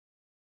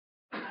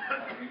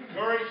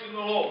Courage in the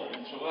Lord.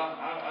 And so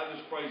I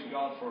just praise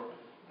God for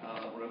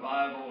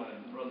revival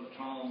and Brother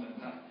Tom. And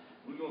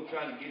we're going to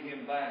try to get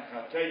him back.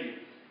 I tell you,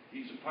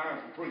 he's a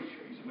powerful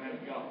preacher. He's a man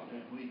of God.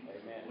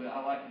 And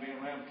I like to be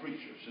around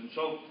preachers. And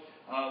so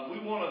we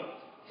want to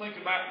think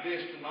about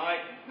this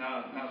tonight.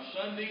 Now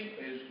Sunday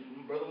is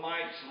Brother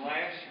Mike's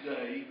last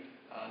day.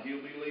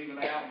 He'll be leaving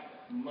out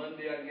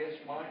Monday, I guess,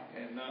 Mike.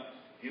 And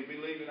he'll be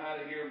leaving out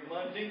of here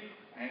Monday.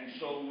 And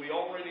so we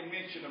already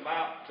mentioned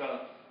about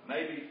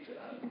maybe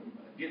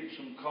getting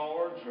some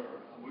cards, or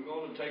we're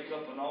going to take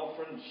up an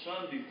offering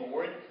Sunday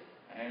for him.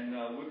 And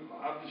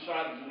I've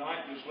decided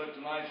tonight, just let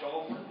tonight's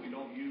offering. We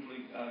don't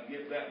usually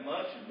give that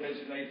much and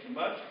designate too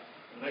much.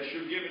 Unless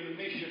you're giving the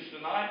missions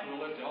tonight,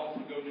 we'll let the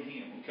offering go to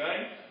him,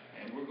 okay?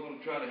 And we're going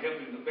to try to help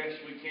him the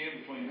best we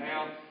can between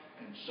now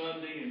and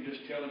Sunday, and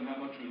just tell him how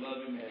much we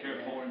love him and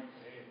care for him.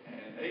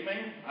 And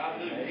amen? I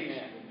do.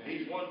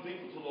 He's won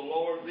people to the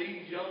Lord.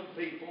 These young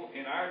people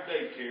in our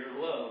daycare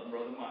love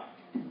Brother Mike.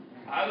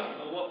 I don't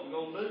know what we're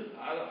going to do.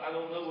 I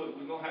don't know what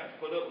we're going to have to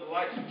put up with the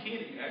likes of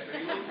Kenny after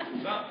he leaves or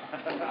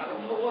something. I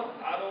don't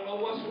know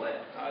what's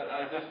left.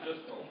 I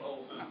just don't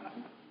know.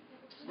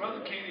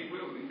 Brother Kenny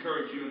will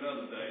encourage you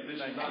another day. This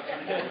is not your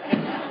day.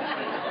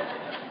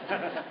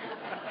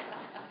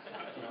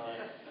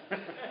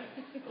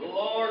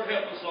 Lord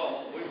help us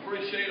all. We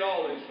appreciate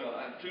all these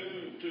fellas.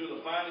 Two of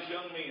the finest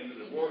young men that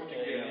have worked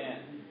together.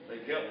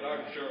 They've helped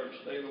our church.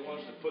 They're the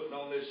ones that putting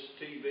on this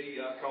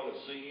TV. I call it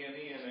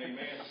CNN,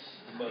 amen.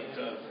 But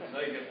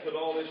they have put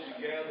all this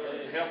together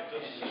and helped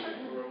us.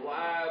 We're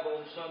live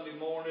on Sunday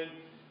morning.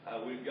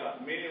 We've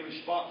got many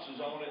responses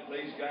on it.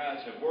 These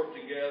guys have worked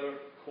together,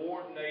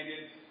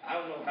 coordinated. I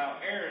don't know how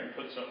Aaron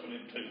puts up with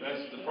them two.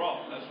 That's the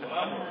problem. That's what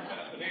I'm worried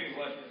about. But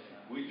anyway,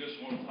 we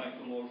just want to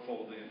thank the Lord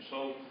for them.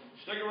 So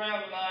stick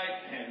around tonight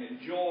and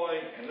enjoy,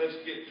 and let's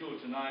get to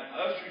it tonight.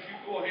 Ushers, you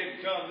go ahead and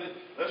come.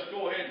 Let's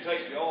go ahead and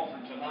take the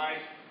offering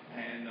tonight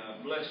and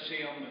bless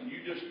him. And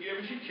you just give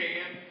as you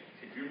can.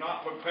 If you're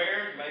not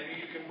prepared,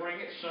 maybe you can bring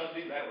it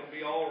Sunday. That would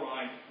be all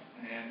right.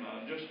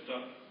 And just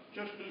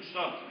do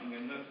something,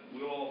 and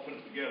we'll all put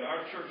it together.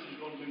 Our church is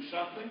going to do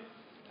something,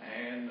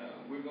 and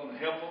we're going to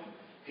help him.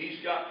 He's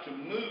got to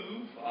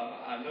move.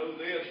 I know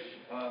this.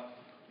 I'm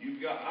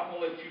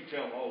going to let you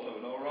tell all of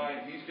it, all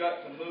right? He's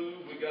got to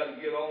move. We got to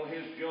get all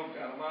his junk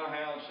out of my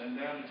house and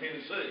down to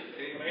Tennessee.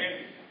 Amen?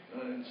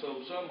 And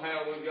so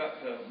somehow we've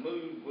got to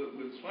move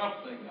with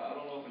something. I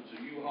don't know if it's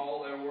a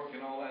U-Haul. They're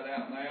working all that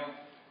out now.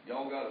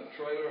 Y'all got a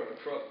trailer or a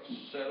truck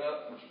set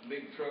up, or a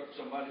big truck,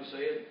 somebody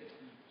said.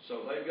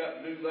 So they've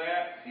got to do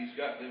that. He's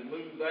got to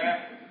move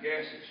that with the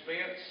gas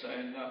expense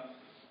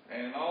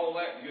and all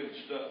that good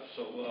stuff.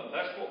 So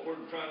that's what we're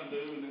trying to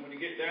do. And then when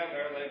you get down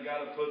there, they've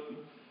got to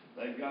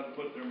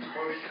put their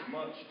first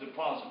month's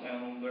deposit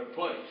down on their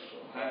place.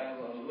 So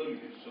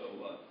hallelujah. So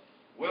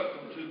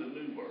welcome to the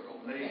new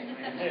world.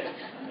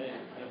 Amen.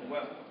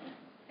 Welcome.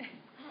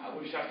 I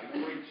wish I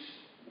could preach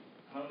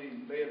honey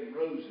and bed and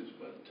roses,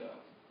 but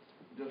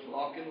just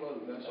lock and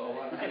load. That's all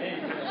I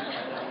can.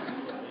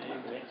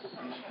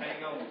 Just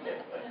hang on.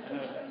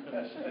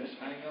 Just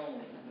hang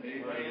on.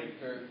 Amen.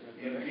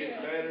 It'll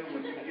get better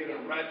when you get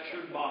a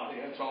raptured body.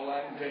 That's all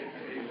I can tell you.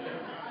 Amen.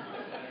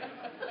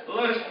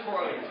 Let's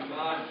pray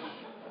tonight.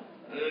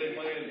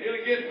 Amen.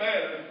 It'll get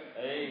better.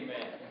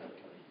 Amen.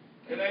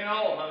 It ain't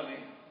all honey.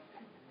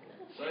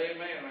 Say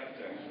amen right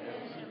there.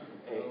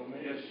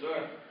 Amen. Yes,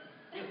 sir.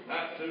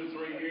 About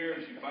 2-3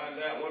 years, you find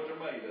out what they're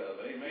made of.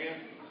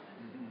 Amen.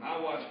 My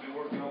wife's been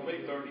working on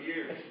me 30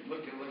 years.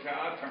 Look how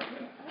I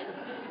turned out.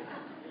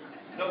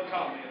 No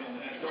comment on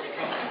that. Don't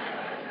comment.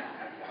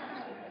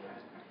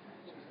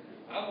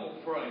 I'm going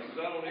to pray because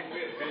I don't even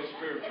feel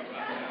spiritual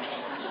right now.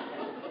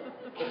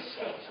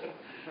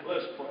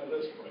 Let's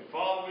pray.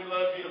 Father, we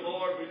love you,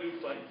 Lord. We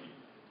do thank you.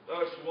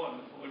 That's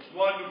wonderful. It's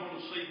wonderful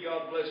to see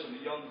God blessing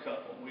a young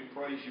couple. We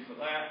praise you for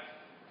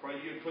that.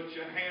 Pray you put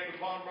your hand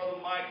upon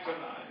Brother Mike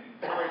tonight.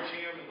 Encourage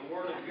him in the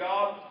Word of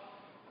God.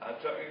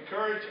 To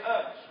encourage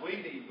us. We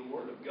need the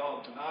Word of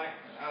God tonight.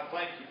 And I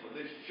thank you for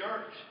this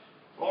church.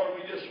 Lord,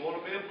 we just want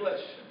to be a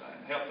blessing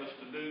and help us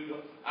to do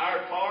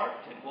our part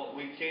and what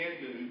we can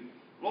do.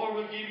 Lord,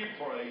 we'll give you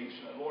praise.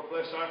 Lord,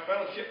 bless our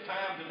fellowship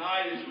time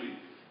tonight as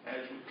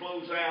we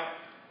close out.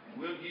 And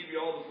we'll give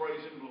you all the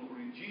praise and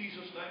glory. In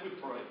Jesus' name we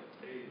pray.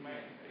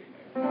 Amen.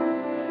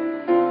 Amen.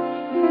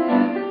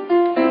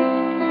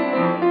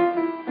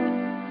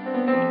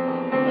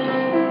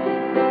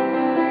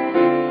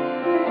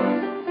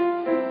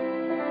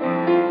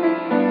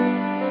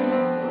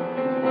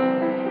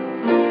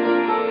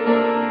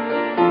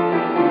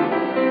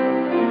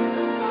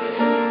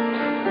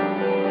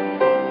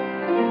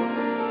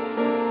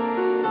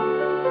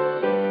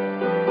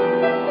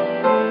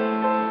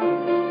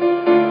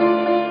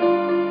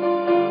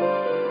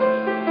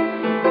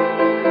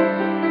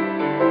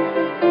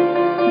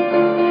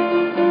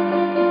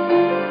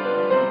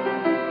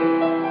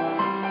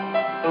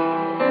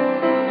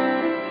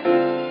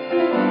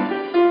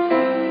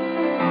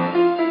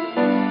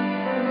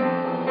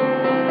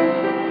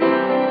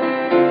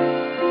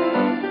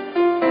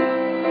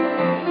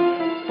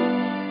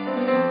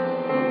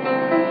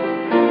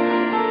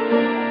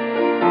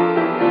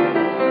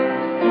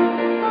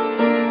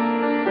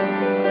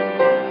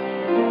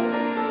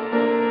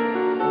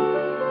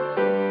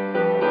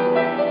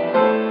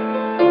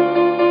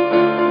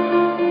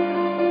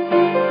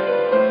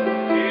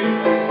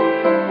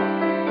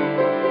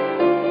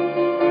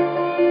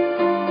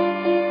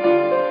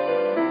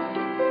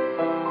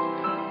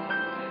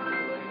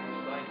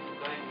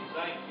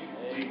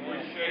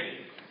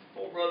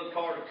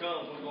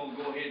 going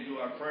to go ahead and do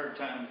our prayer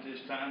time at this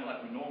time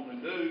like we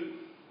normally do.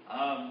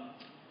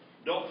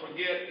 Don't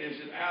forget, is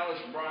it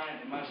Alice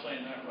Bryant? Am I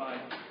saying that right?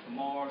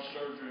 Tomorrow,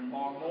 surgery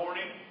tomorrow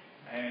morning.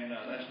 And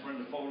that's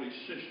Brenda Foley's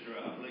sister.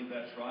 I believe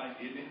that's right,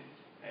 isn't it?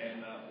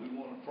 And we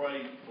want to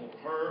pray for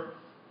her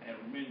and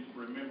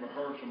remember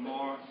her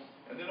tomorrow.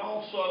 And then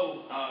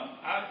also,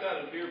 I've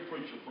got a dear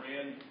preacher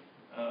friend,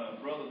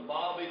 Brother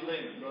Bobby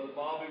Leonard. Brother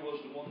Bobby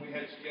was the one we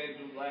had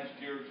scheduled last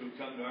year to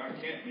come to our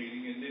camp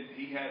meeting, and then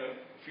he had a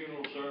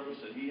funeral service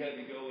that he had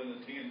to go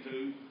and attend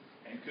to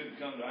and couldn't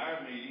come to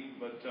our meeting.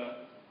 But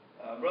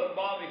Brother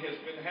Bobby has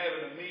been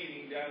having a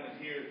meeting down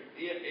in here.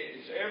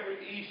 It's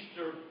every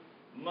Easter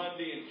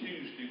Monday and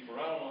Tuesday for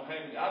I don't know how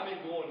many. I've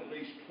been going at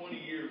least 20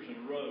 years in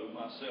a row,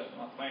 myself and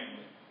my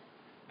family.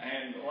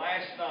 And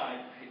last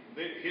night,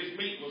 his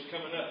meeting was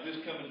coming up this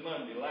coming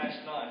Monday.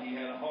 Last night, he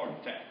had a heart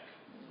attack.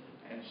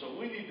 And so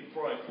we need to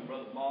pray for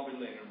Brother Bobby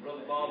Leonard.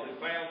 Brother Bobby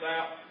found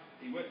out,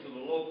 he went to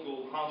the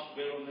local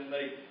hospital, and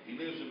then he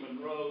lives in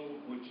Monroe,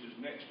 which is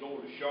next door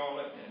to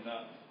Charlotte. And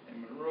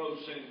Monroe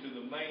sent him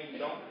to the main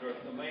doctor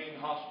at the main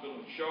hospital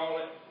in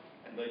Charlotte,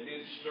 and they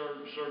did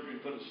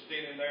surgery, put a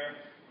stent in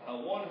there.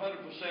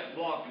 100%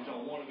 blockage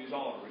on one of his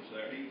arteries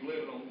there. He's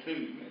living on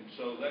two, and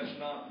so that's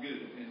not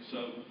good. And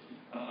so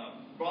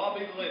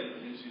Bobby Leonard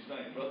is his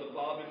name. Brother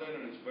Bobby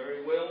Leonard is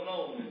very well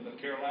known in the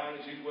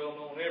Carolinas. He's well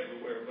known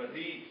everywhere, but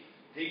he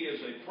is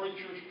a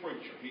preacher's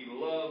preacher. He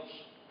loves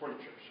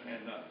preachers,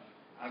 and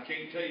I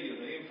can't tell you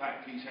the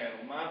impact he's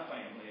had on my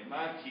family and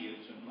my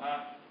kids and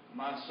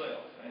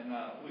myself. And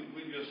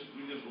we just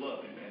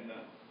love him. And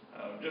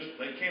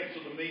they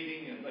canceled the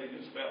meeting, and they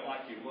just felt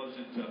like it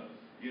wasn't.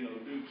 Due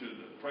to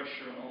the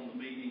pressure on the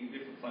meeting and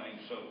different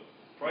things. So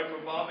pray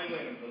for Bobby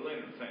Leonard, the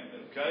Leonard family,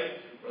 okay?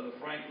 Brother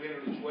Frank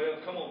Leonard as well.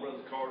 Come on,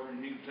 Brother Carter,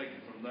 and you can take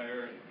it from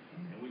there.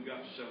 And we've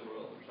got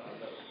several others, I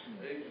know.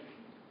 Amen.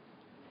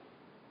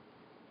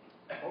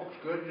 Folks,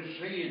 good to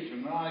see you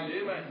tonight.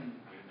 Amen.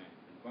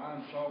 If I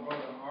saw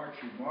Brother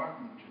Archie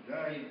Martin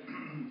today,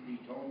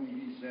 he told me,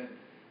 he said,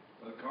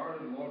 Brother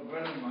Carter, Lord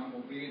willing, I'm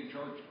going to be in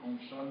church on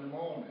Sunday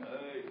morning.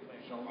 Amen.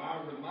 So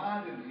I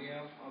reminded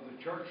him of the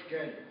church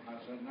schedule. I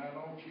said, now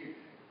don't you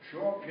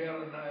show up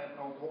yelling at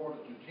no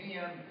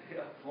 9:45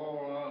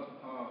 for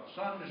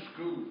Sunday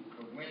school,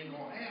 because we ain't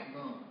going to have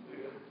none.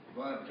 Yeah.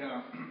 But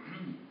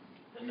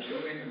we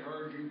do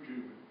encourage you to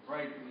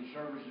pray for the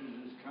services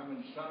this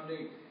coming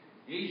Sunday.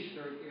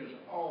 Easter is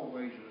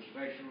always a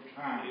special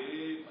time.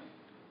 Amen.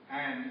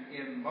 And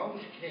in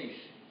most cases,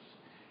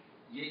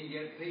 you can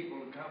get people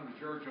to come to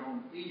church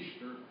on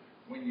Easter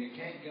when you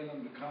can't get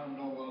them to come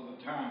no other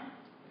time.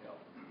 Yep.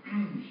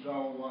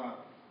 So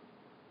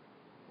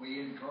we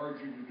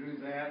encourage you to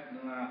do that.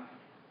 And I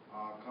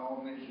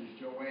called Mrs.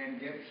 Joanne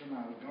Gibson.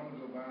 I was going to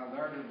go by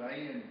there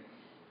today,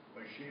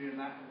 but she didn't.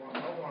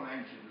 No one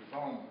answered the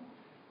phone.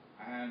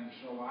 And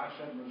so I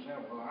said to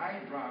myself, well, I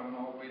ain't driving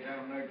all the way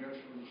down there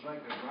just for the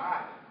sake of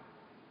driving.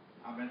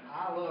 I mean,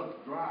 I love to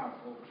drive,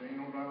 folks. Ain't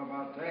no doubt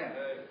about that.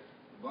 Hey.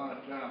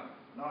 But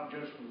not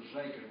just for the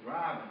sake of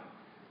driving.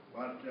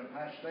 But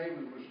Pastor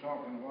David was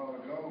talking a while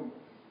ago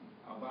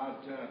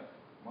about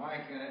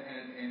Mike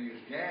and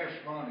his gas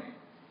money.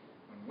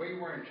 When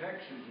we were in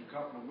Texas a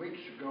couple of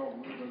weeks ago,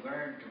 we were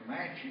there in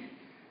Comanche,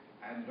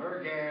 and their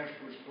gas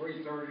was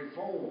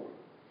 $3.34.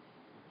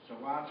 So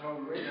I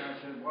told Rita,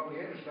 I said, well, the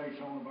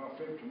interstate's only about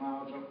 50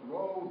 miles up the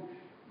road.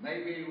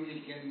 Maybe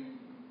we can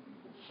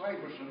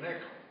save us a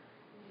nickel.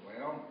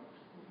 Well,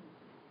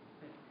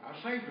 I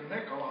saved a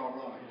nickel all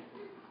right.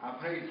 I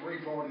paid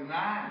 $3.49,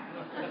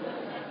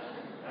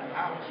 and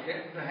I was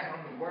getting down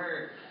to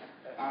where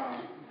I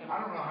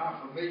don't know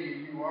how familiar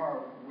you are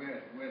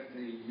with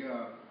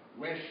the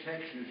West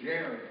Texas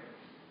area,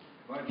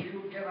 but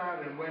you get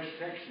out in West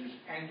Texas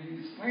and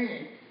you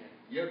think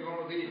you're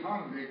going to be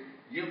hungry.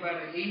 You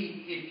better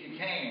eat if you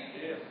can.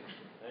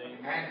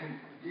 Yeah. And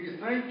you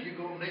think you're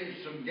going to need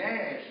some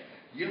gas.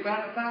 You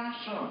better buy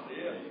some.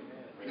 Yeah.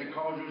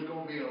 Because it's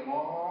going to be a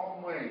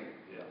long way.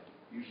 Yeah.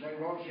 You say,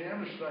 well, it's the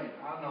interstate.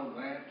 I know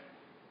that.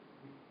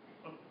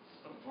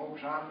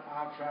 Folks,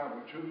 I've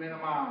traveled too many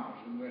miles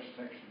in West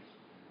Texas.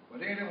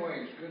 But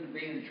anyway, it's good to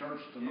be in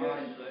church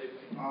tonight.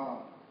 Yes,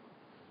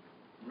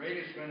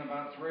 Rita spent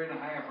about 3.5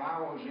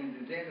 hours in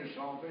the dentist's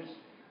office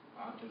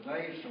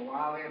today, so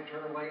I left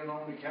her laying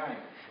on the couch.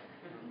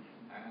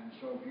 And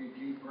so if you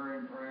keep her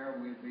in prayer,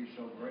 we'd be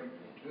so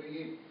grateful to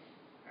you.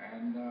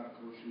 And of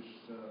course,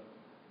 it's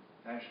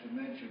Pastor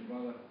mentioned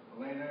Brother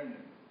Leonard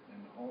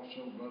and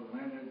also Brother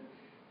Leonard.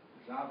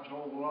 As I've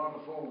told a lot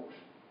of folks,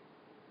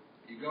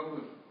 you go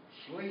to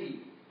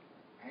sleep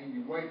and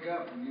you wake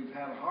up and you've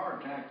had a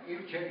heart attack,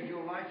 it'll change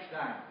your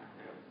lifestyle.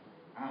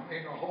 I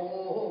mean, a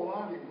whole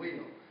lot it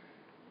will.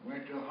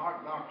 Went to a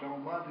heart doctor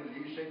on Monday,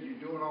 and he said, you're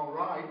doing all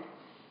right.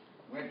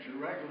 Went to a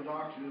regular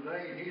doctor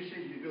today, and he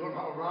said, you're doing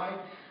all right.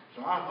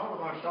 So I thought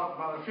about stopping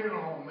by the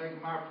funeral home and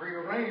making my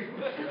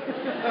pre-arrangements.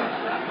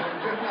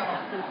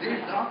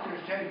 These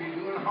doctors tell you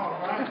you're doing all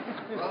right.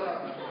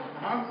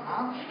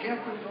 I'm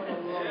skeptical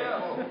of those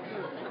folks.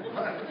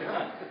 But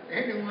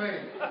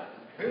anyway,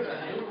 who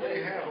do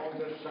they have on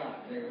this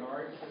side? They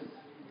are.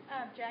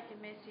 Jack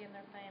and Missy and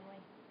their family.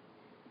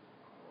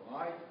 All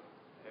right.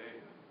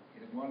 Amen.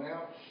 Anyone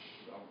else?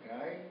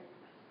 Okay.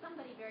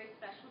 Somebody very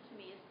special to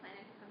me is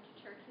planning to come to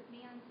church with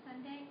me on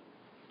Sunday.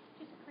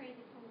 Just pray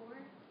that the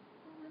Lord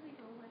will really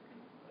go with him.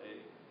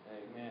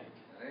 Amen.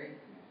 Okay.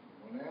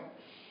 Anyone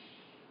else?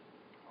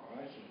 All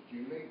right, Sister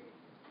Julie.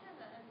 I have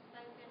an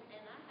unspoken,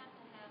 and I have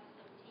to have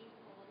some teeth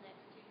pulled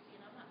next Tuesday,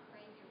 and I'm not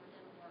crazy over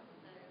dental work,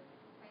 so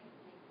pray for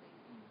me,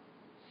 please.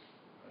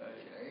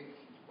 Okay.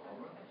 Sister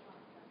Barbara.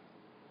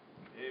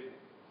 Amen.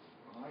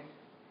 All right.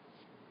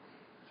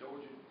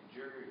 Georgia,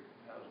 Jerry,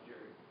 how's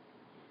Jerry?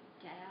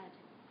 Dad,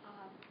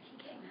 he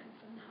came in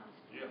from the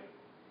hospital. Yeah.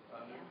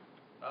 I know.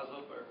 Yeah. I was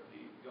up there.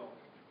 He gone.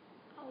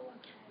 Oh,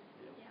 okay.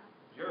 Yeah.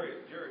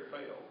 Yeah. Jerry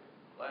fell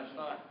last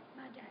night.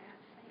 My dad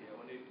failed. Yeah,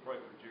 we need to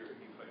pray for Jerry.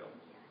 He fell.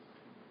 Yes.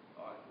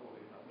 All right, go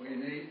ahead. We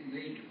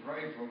need to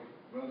pray for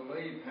Brother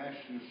Lee,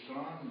 Pastor's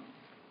son.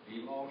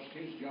 He lost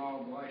his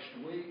job last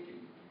week,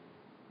 and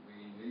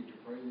we need to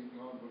pray that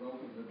God would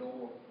open the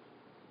door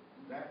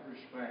in that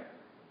respect.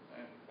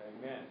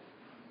 Amen.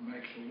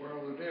 Makes a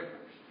world of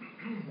difference.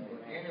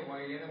 But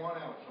anyway,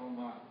 anyone else on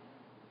my?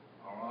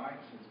 All right,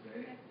 Sister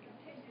Dave.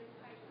 Continue to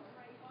pray for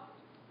Rachel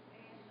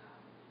and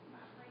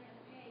my friend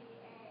Peggy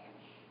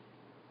Ash.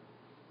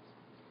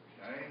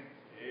 Okay.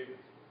 Amen.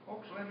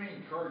 Folks, let me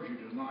encourage you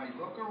tonight.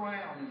 Look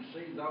around and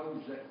see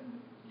those that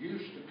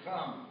used to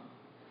come,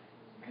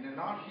 and they're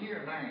not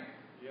here now.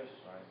 Yes,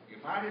 right.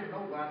 If I didn't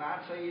know that,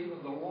 I'd say even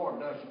the Lord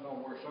doesn't know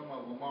where some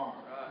of them are.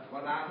 Right.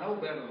 But I know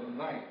better than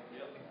they.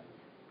 Yep.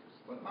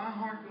 But my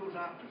heart goes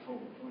out to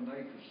folks when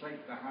they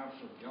forsake the house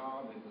of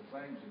God and the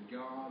things of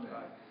God.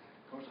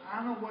 Because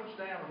I know what's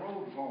down the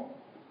road for them.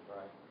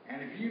 Right.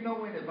 And if you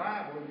know in the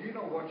Bible, you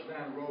know what's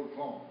down the road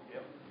for them.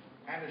 Yep.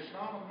 And it's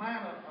not a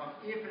matter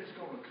of if it's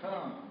going to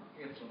come.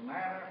 It's a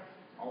matter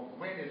of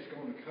when it's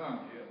going to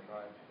come. Yep.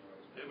 Right.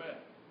 Amen.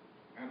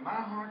 And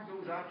my heart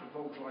goes out to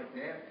folks like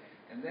that.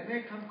 And then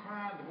they come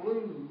crying the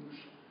blues,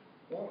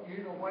 wanting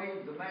you to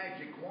wave the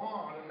magic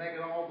wand and make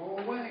it all go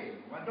away.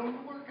 Why don't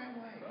it work that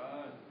way?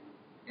 Right.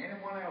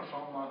 Anyone else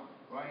on my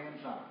right-hand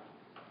side?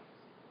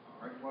 All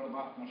right, what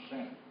about my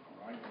center?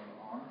 All right, Brother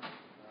Arnold?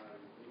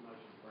 Pretty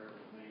much in prayer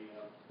with me.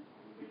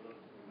 We'll be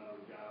looking for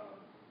another job.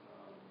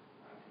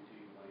 I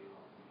continue laying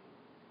off.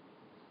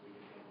 We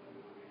just don't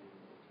know when.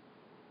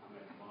 I'm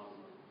at the bottom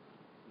of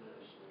the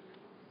list, and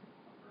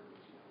I'm pretty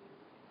much done.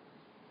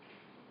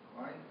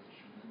 All right,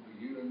 let's remember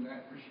you in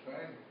that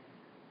respect.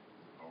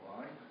 All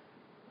right.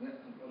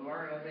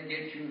 Let me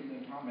get you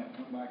in the comment.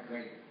 Come back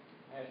later.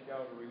 Ask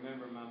y'all to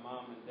remember my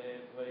mom and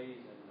dad,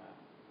 please, and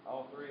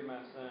all three of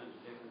my sons,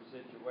 different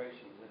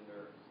situations in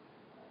their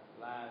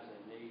lives,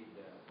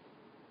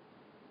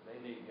 they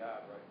need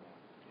God right now.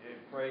 Yeah.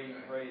 Pray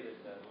that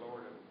the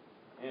Lord will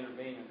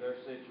intervene in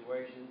their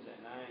situations,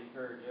 and I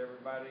encourage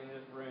everybody in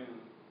this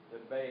room to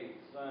bathe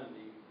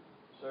Sunday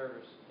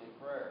service in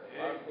prayer.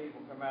 A lot of people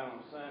come out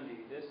on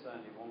Sunday. This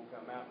Sunday won't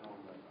come out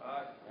normally. All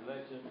right. And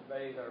let's just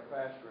bathe our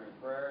pastor in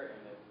prayer,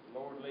 and if the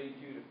Lord leads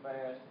you to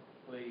fast,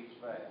 please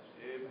fast.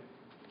 Amen.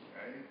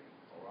 Okay.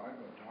 All right,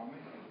 Brother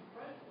Tommy.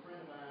 Friend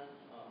of mine,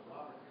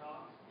 Robert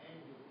Cox, and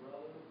his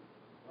brother.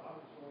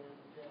 Robert's going in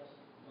for test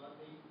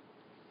Monday.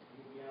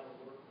 He'll be out of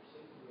work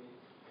for 6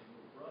 weeks. And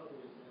his brother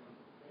is in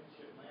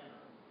Friendship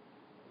Manor.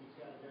 He's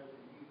got to go to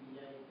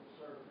UVA for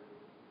surgery.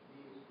 He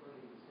is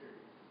pretty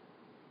serious.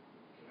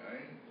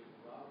 Okay.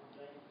 Robert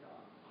James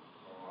Cox.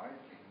 All right.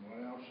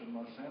 Anyone else in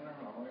my center?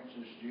 All right,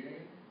 Sister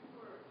Jean.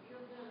 For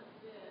your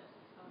benefit,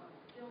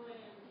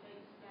 Joanne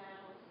takes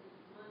dialysis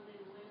Monday,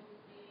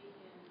 Wednesday,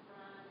 and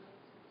Friday,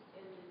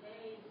 and the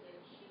days that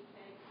she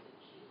takes it,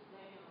 she's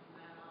down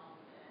about all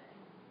day.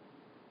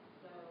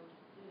 So,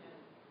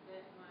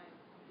 that might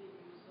give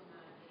you some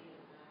idea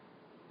about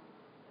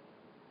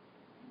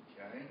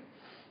Okay.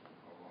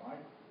 All right.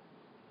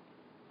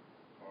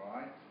 All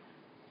right.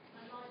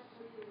 I'd like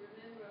for you to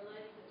remember a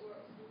lady that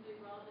works with me,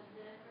 Robin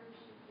Decker.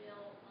 She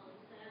fell on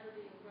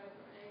Saturday and broke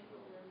her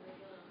ankle, and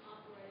they're going to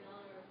operate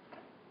on her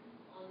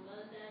on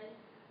Monday,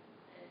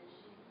 and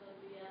she's going to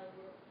be out of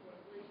work for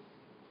at least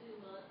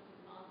 2 months,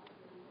 and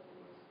possibly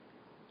more.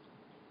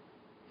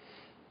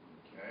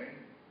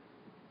 Okay.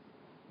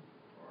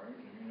 All right.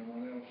 Is there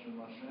anyone else in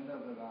my center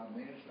that I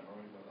missed? All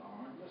right, Brother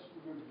Arnold. Let's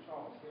remember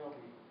Charles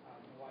Helby. My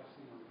wife's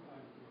seen him.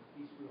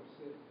 He's real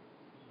sick.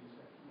 He's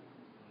got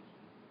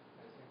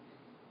that's him.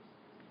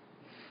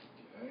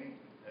 Okay.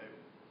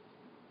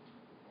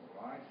 All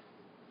right.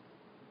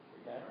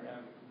 We got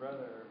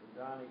Brother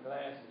Johnny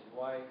Glass's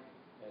wife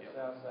at Yep.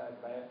 Southside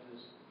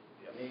Baptist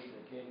Yep. needs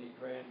a kidney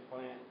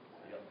transplant.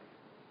 Yep.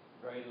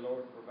 Pray the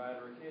Lord provide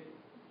her a kidney.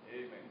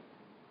 Amen.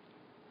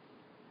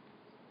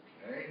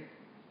 Okay.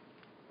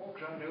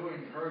 Folks, I do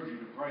encourage you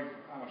to pray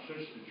for our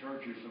sister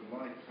churches of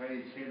Light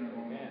Faith here in the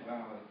Roanoke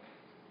Valley.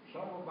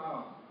 Some of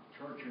our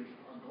churches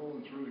are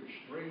going through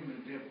extremely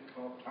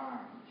difficult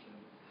times.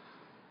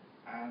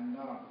 And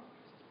I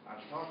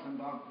was talking to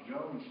Dr.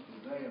 Jones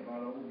today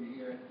about over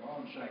here at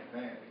Bonsack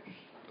Baptist.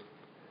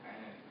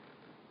 And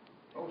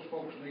those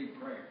folks need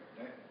prayer.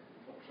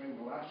 Folks say,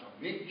 well, that's a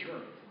big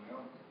church.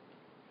 Well,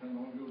 depending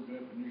on your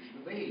definition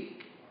of big.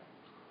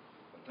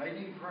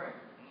 need prayer.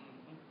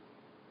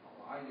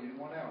 All right,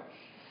 anyone else?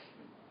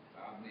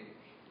 5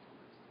 minutes.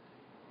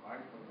 All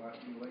right, what about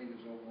you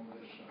ladies over on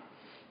this side?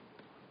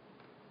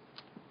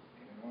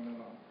 Anyone at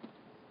all?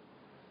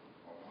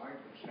 All right,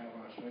 let's have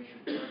our special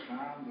prayer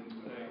time, then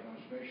we'll have our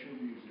special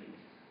music.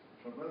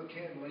 So, Brother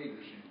Ken, lead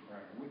us in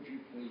prayer. Would you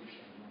please,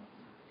 sir?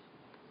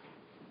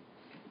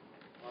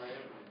 Our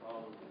Heavenly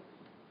Father,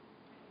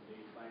 we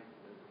thank you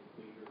that we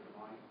be here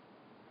tonight.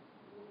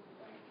 Lord, we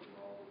thank you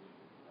for all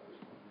those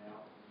coming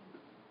out,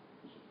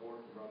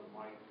 supporting Brother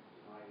Mike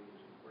tonight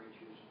as he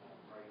preaches. I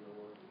pray,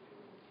 Lord, that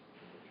you'll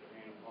put your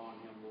hand upon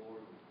him,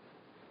 Lord,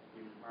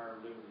 give him power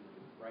and liberty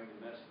to bring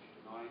the message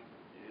tonight.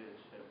 Yes,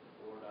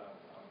 Lord, I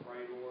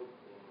pray, Lord,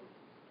 for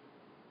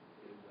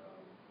his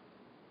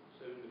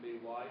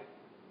soon-to-be wife.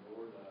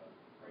 Lord, I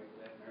pray for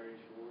that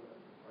marriage, Lord. I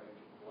pray that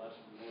you bless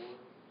him, Lord.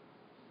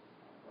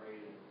 I pray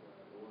that,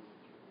 Lord, that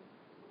you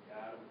will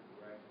guide him and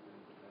direct him in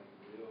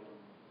everything you will.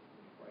 And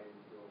we pray that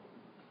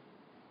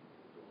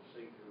you'll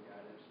seek your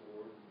guidance,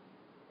 Lord.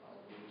 Father,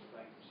 we just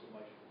thank you so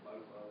much for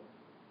both of them.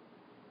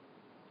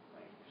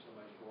 Thank you so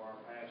much for our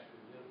pastor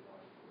and his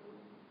wife, Lord.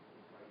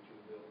 We pray that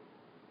you'll build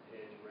a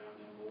hedge around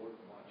them, Lord,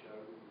 and watch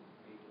over them,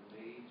 meet their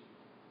needs.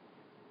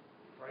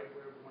 We pray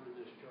for everyone in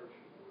this church,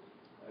 Lord.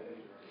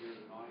 Those that are here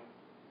tonight,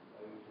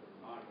 those that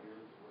are not here,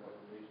 for whatever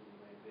reason it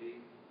may be.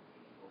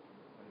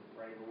 We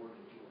pray, Lord,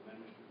 that you will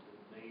minister to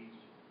the needs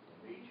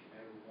of each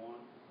and every one.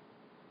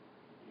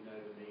 You know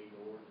the need,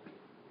 Lord.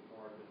 It's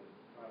hard to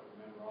try to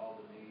remember all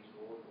the needs,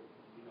 Lord, but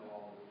you know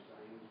all those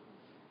things.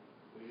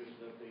 We just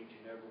lift each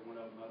and every one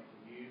of them up to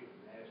you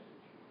and ask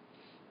that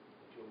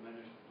you'll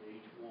minister to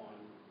each one.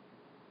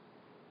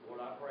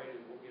 Lord, I pray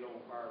that we'll get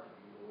on fire for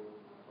you, Lord.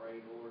 I pray,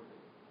 Lord,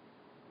 that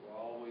we'll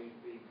always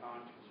be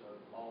conscious of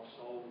lost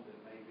souls that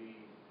may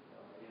be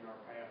in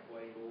our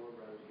pathway, Lord,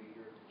 whether it be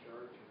here at the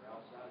church or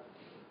outside the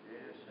church.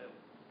 Yes, help.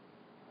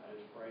 I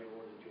just pray,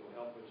 Lord, that you'll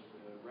help us to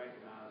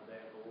recognize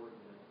that, Lord,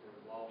 and that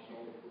there's lost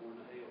souls going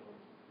to hell.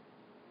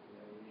 And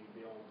that we need to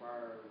be on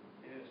fire and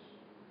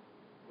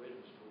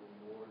witness to them,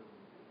 Lord,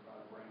 and try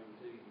to bring them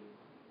to you.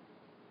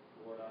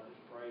 Lord, I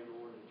just pray,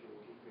 Lord, that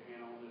you'll keep your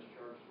hand on this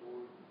church,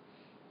 Lord.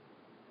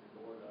 And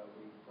Lord,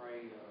 we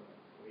pray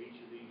for each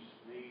of these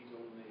needs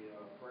on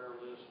the prayer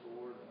list,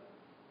 Lord.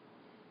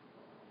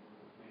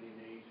 Many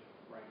needs,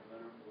 Frank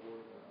Leonard,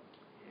 Lord.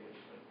 Yes,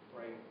 I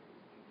pray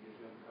to give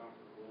him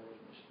comfort, Lord.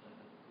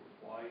 His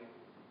wife,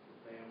 his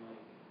family.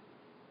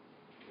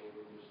 Lord,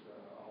 we just,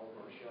 all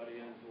of our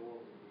shut-ins,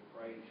 Lord, we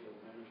pray that you'll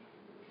minister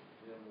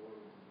to them, Lord,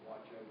 and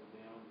watch over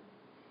them.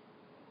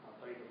 I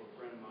think of a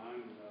friend of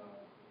mine,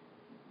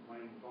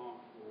 Wayne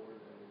Funk, Lord,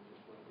 that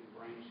just went through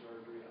brain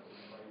surgery. I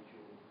just pray that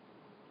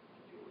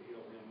you'll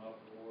heal him up,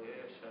 Lord.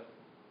 Yes, sir.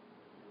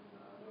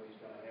 And I know he's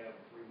got to have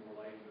 3 more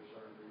laser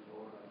surgeries,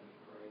 Lord. I just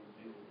pray that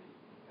you will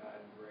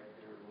guide and direct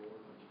there,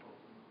 Lord.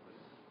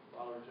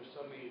 Father, just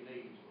so many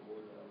needs,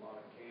 Lord. A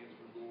lot of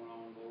cancer going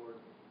on, Lord.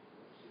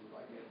 It seems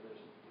like that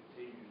list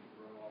continues to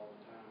grow all the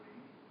time.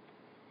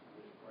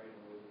 I just pray,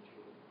 Lord, that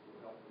you'll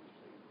help these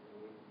people,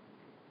 Lord.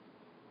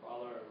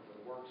 Father, the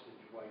work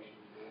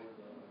situations,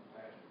 Lord,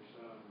 pastor's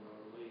son,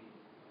 Brother Lee,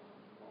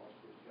 lost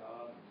his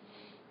job.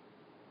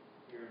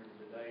 Hearing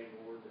today,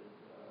 Lord, that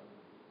it'll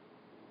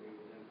be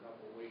within a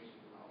couple of weeks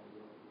and I'll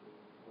be looking to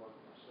work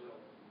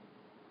myself.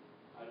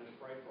 I just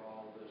pray for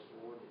all of this,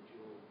 Lord, that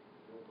you'll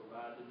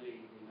provide the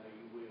need. We know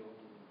you will.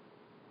 And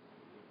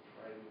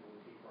pray that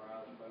we'll keep our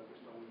eyes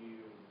focused on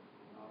you and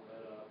not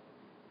let up.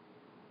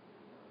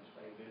 And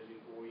stay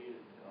busy for you.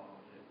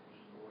 And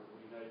Lord,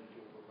 we know that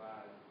you'll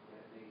provide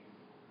that need.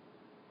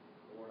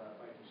 Lord, I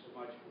thank you so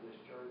much for this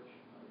church.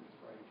 I just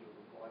pray that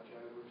you'll watch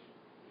over us.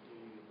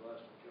 Continue to bless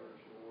the church,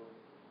 Lord.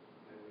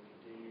 May we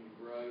continue to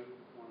grow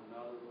one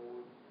another,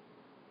 Lord.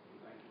 We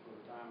thank you for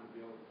the time to be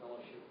able to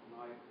fellowship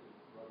tonight with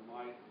Brother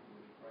Mike.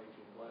 We just pray that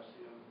you'll bless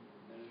him in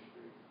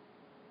ministry.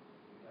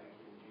 We thank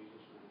you in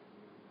Jesus' name.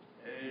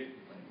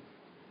 Amen.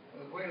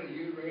 Well, Will, are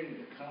you ready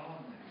to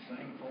come and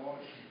sing for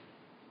us?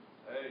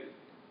 Hey.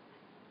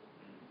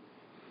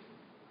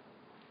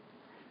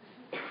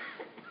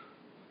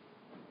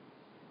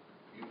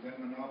 Give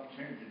them an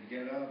opportunity to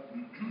get up.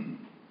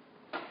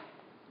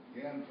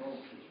 Again,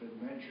 folks, it's been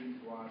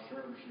mentioned for our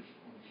services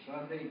on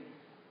Sunday.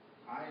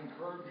 I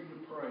encourage you to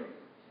pray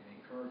and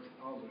encourage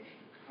others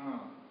to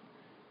come,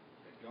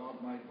 that God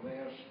might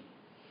bless.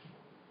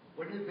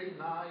 Wouldn't it be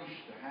nice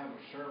to have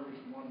a service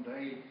one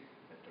day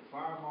that the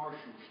fire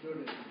marshal stood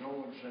at the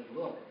door and said,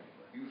 look,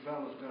 you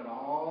fellas got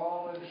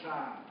all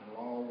inside till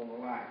all will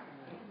allow.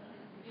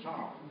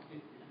 Sorry.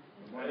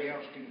 Nobody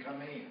else can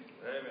come in.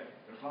 Amen.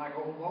 Just like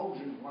old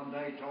Moses one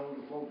day told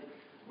the folks,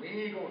 we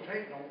ain't going to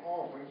take no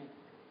offering.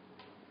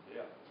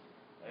 Yeah.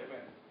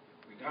 Amen.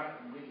 We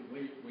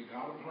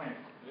got a plan.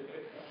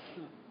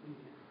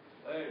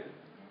 Hey.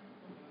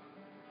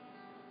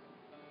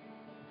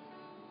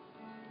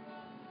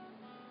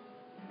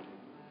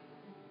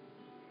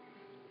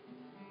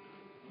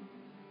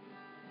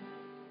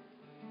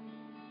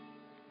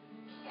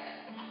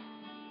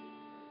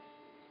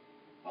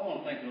 I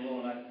want to thank the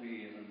Lord I could be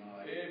here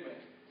tonight. Amen.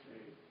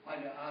 I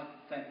I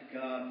thank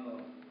God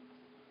for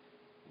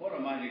what a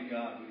mighty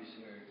God we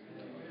serve.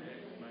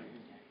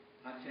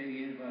 I tell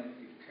you, anybody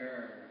could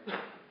carry a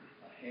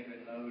heavy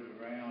load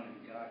around,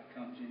 and God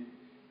comes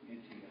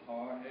into your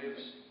heart,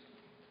 just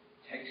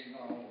takes it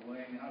all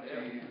away. And I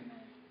tell you,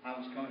 I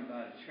was coming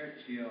by the church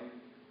here,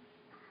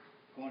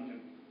 going to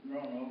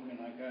Roanoke,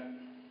 and I got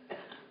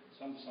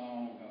some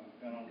song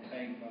got on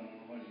tape. I don't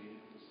know what it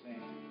is to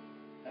sing.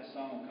 That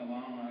song come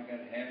on, and I got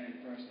happy.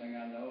 First thing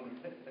I know,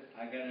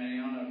 I got in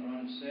on it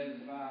running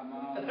 75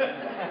 miles an hour.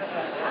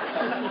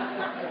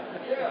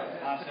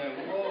 I said,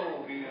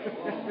 whoa, here,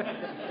 whoa. I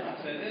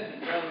said, this is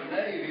Brother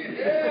Dave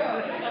here.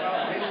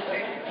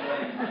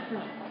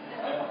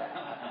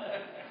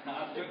 I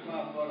took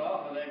my foot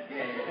off of that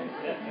gas.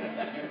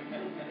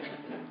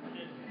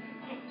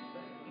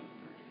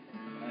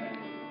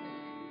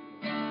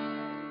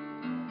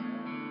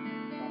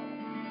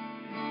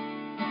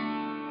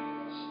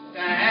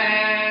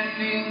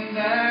 Standing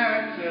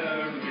there to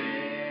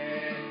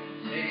rest,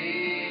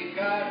 see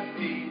God's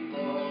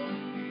people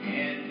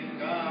begin to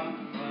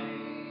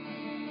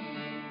complain.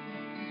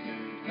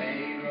 Soon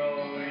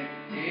Pharaoh and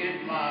his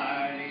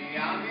mighty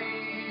army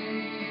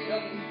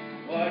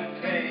would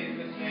take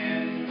the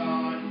sin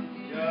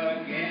bondage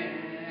again.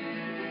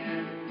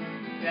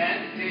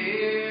 Stand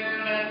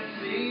still and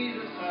see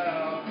the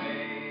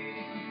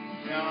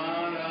salvation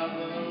of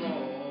the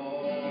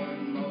Lord.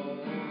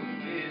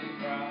 Moses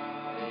cried.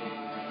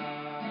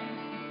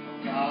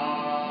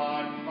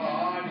 God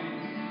parted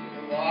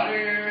the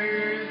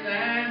waters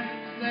and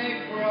they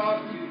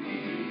crossed to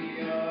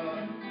the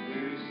other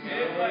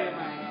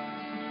side.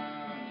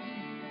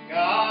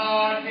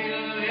 God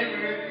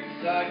delivers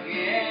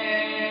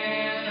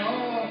again.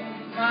 Oh,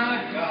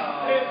 my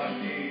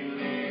God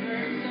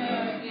delivers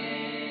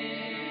again.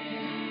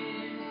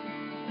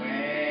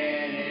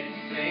 When it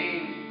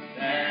seems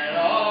that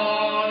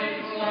all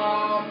is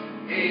lost,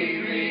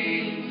 He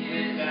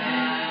reaches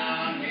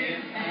down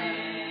His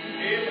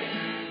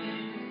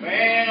hand.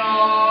 When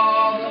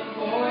all the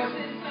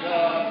forces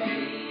of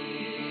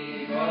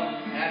evil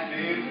have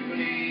to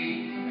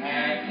flee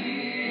at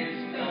His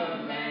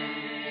command.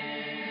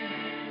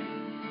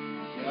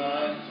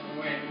 Just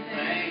when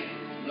things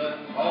look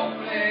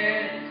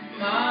hopeless,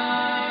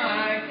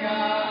 my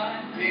God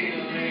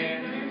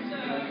delivers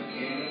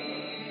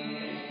again.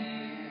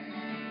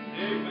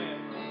 Amen.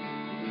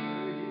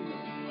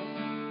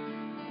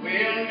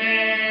 We'll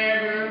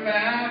never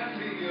bow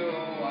to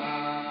your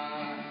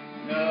eye.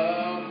 No,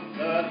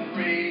 the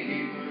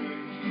free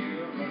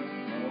children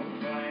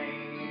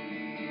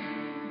proclaim.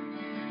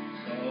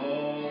 So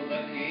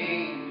the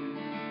King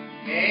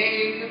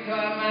gave the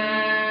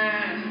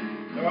command,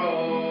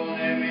 throw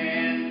them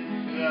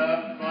into the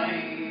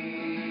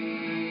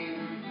flame.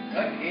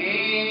 The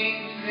King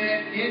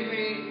said, did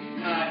we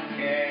not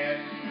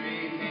cast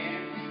 3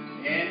 men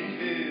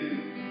into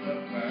the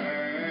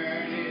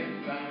furnace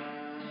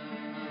bound?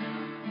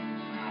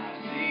 I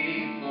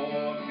see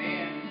 4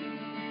 men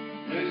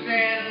loose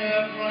in the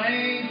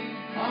flame,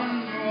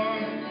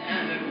 unwarned,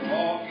 and they're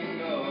walking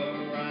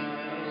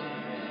around.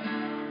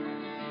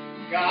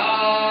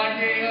 God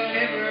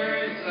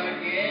delivers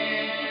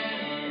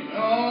again.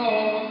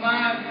 Oh,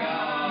 my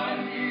God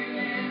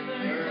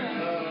delivers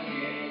again.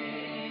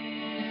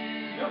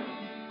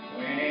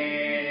 When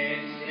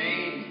it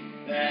seems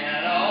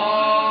that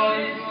all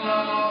is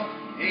lost,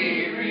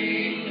 He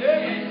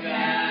reaches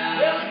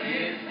down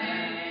His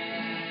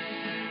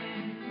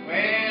hand.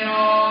 When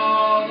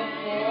all the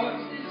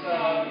forces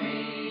of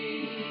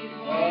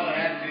evil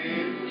have to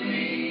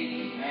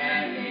flee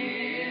at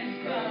His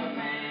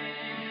command.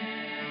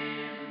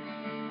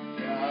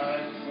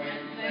 Just when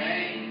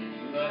things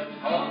look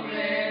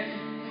hopeless,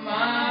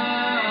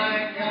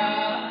 my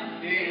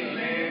God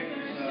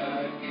delivers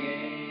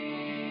again.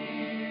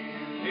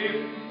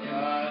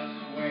 Just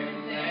when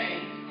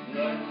things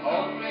look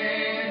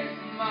hopeless,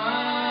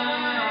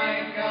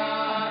 my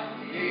God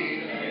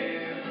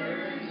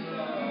delivers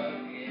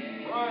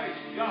again. Praise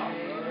God.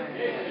 Isn't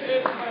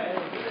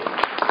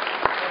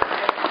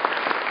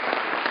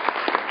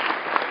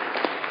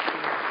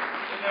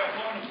that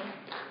wonderful?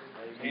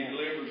 He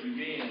delivers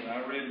again. I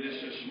read this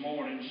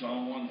morning,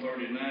 Psalm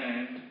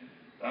 139.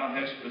 Thou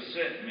hast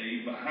beset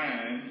me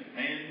behind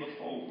and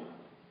before,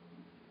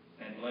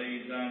 and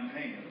laid thine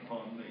hand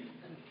upon me.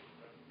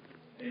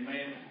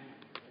 Amen.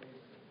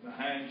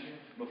 Behind you,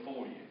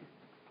 before you,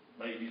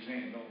 laid His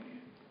hand on you.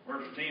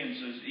 Verse 10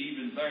 says,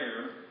 even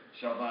there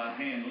shall thy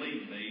hand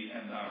lead me,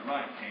 and thy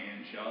right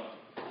hand shall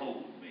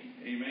hold me.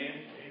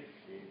 Amen.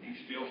 He's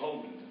still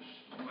holding us.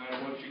 No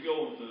matter what you're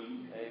going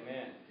through,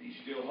 Amen. He's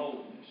still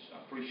holding us. I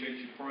appreciate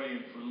you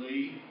praying for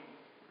Lee.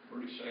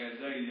 Pretty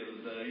sad day the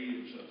other day. It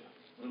was a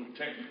little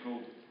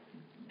technical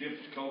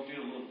difficulty,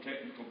 a little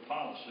technical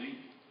policy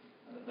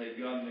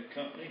they've got in the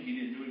company. He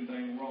didn't do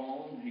anything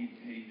wrong.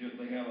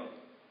 They have a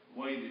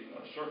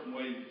certain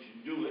way that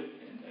you do it,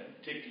 and the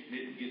ticket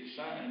didn't get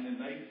signed,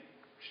 and they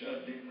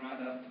shoved him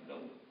right out the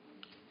door,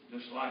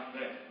 just like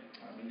that.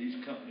 I mean, these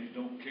companies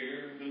don't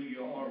care who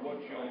you are,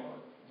 what you are,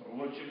 or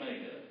what you're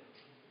made of.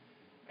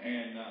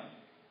 And I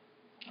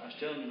was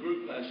telling the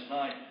group last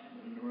night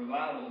in the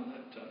revival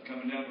that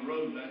coming down the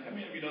road. Now, how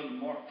many of you know the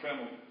Mark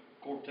Trammell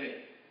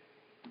Quartet?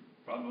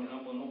 Probably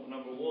number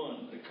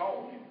one. They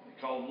called him. They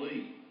called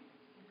Lee.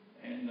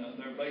 And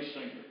their bass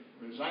singer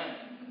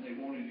resigned, and they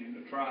wanted him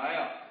to try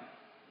out.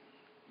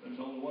 There's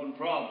only one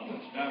problem.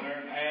 It's down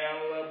there in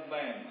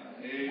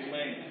Alabama.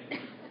 Amen.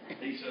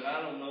 He said,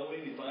 I don't know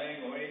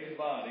anything or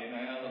anybody in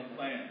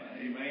Alabama.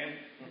 Amen.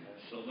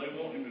 So they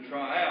want him to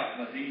try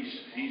out, but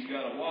he's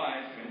got a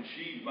wife, and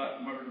she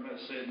about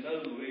said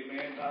no.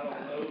 Amen. I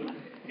don't know.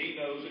 He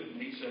knows it,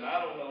 and he said,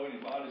 I don't know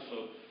anybody.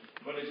 So,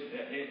 but it's,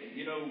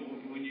 you know,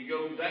 when you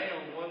go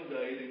down one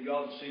day, then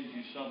God sends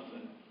you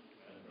something.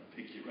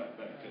 Pick you right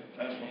back up.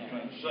 That's what I'm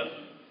trying to say.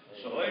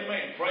 So,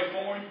 amen. Pray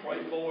for him,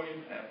 pray for him,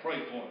 and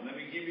pray for him. Let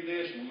me give you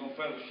this, and we're going to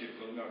fellowship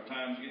because our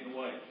time's getting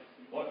away.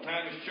 What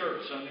time is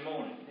church Sunday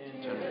morning?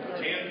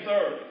 10:30.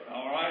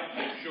 All right.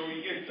 Make sure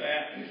you get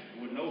that.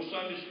 With no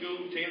Sunday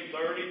school,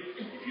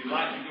 10:30. If you'd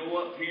like to go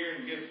up here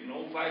and get an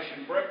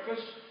old-fashioned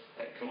breakfast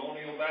at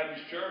Colonial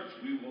Baptist Church,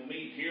 we will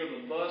meet here.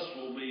 The bus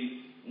will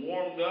be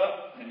warmed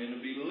up, and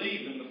it'll be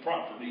leaving the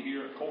property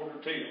here at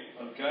Quarter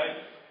Till. Okay?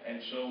 And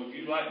so if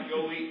you'd like to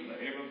go eat,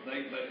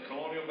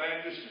 Colonial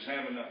Baptist is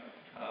having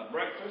a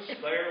breakfast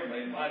there, and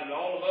they invited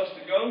all of us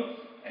to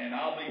go, and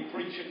I'll be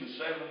preaching to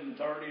 7:30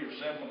 or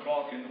 7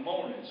 o'clock in the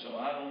morning. So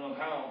I don't know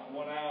how,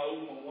 1 hour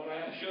open or 1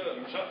 hour shut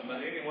or something,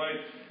 but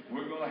anyway,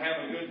 we're going to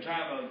have a good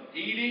time of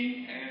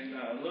eating and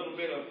a little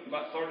bit of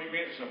about 30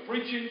 minutes of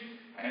preaching,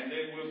 and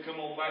then we'll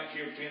come on back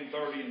here at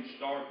 10:30 and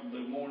start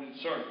the morning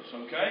service,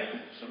 okay?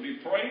 So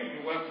be praying.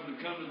 You're welcome to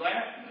come to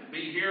that.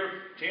 Be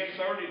here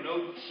 10:30,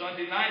 no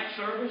Sunday night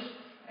service,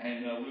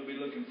 and we'll be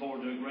looking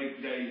forward to a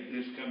great day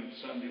this coming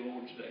Sunday,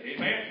 Lord's Day.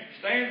 Amen.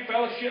 Stand,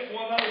 fellowship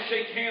one another,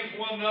 shake hands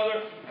with one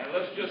another, and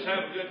let's just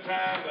have a good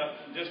time,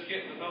 just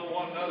getting to know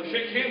one another.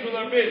 Shake hands with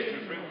our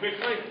visitors real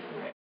quickly.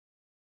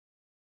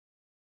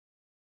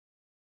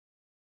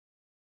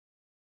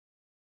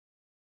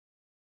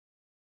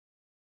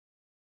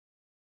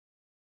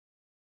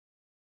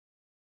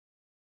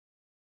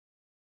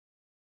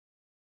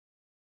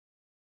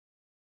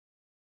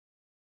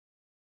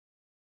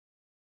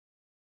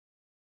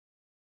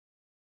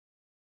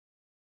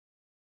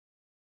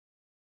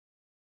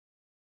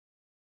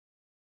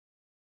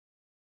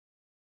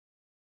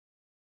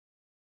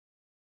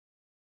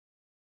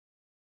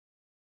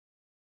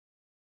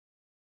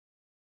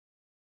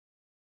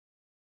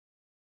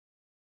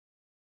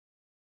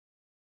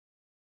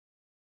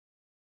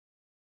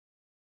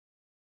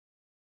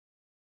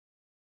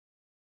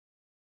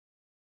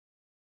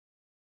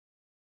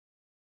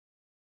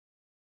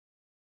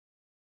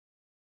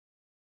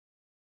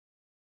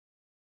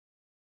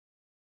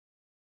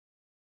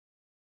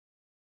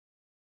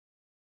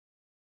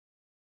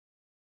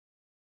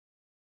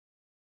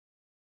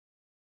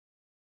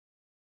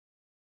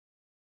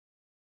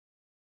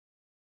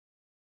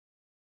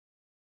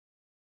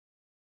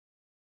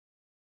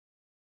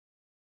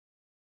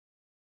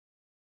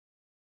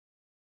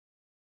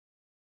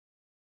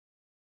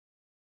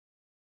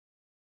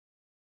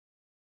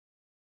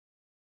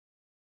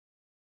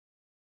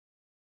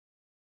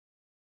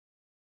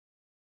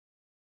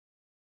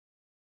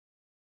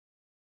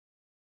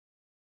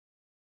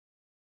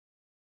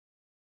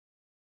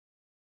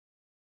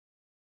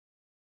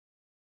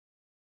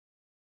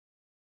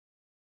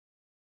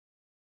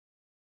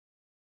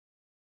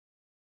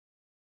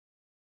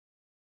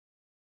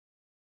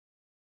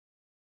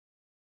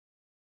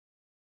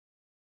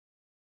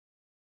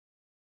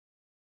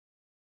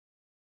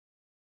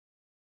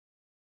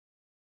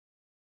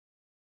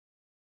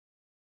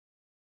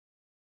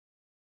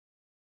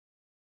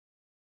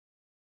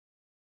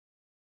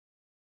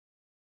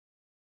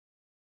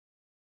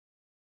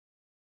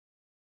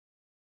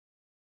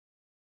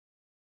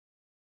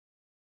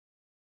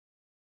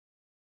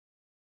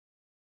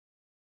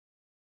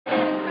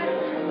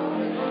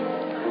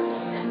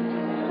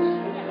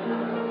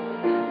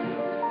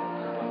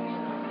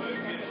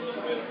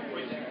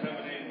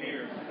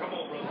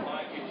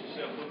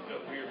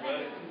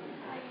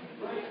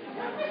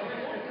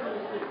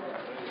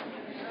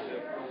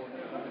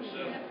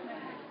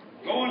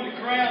 Going to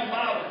Crown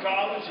Bible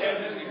College,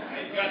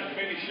 he's got to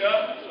finish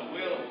up, so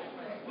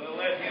we'll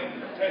let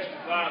him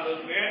testify a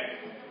little bit.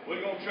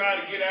 We're going to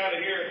try to get out of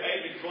here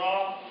at 8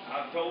 o'clock.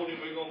 I told him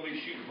we're going to be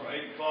shooting for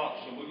 8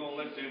 o'clock, so we're going to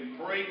let them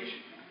preach.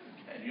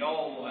 And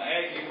y'all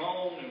ag him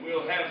on, and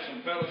we'll have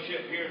some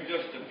fellowship here in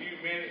just a few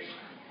minutes.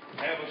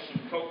 Have us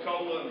some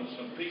Coca-Cola and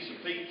some piece of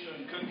pizza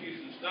and cookies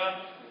and stuff.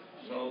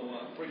 So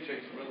I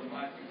appreciate you, Brother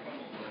Mike. Come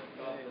on,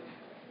 Brother.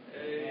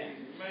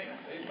 Amen.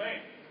 Amen.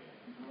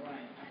 All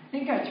right. I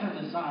think I turned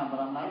this on,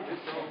 but I'm not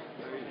sure.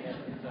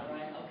 All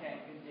right.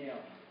 Okay. Good deal.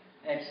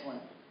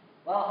 Excellent.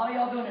 Well, how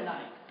y'all doing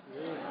tonight?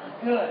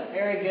 Good.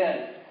 Very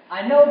good.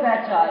 I know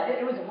that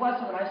it was a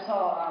blessing when I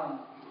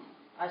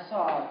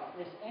saw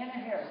this Anna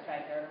Harris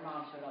back there. Her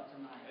mom showed up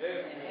tonight.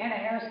 And Anna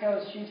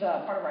Harris she's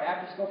part of our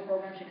after-school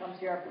program. She comes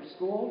here after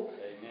school.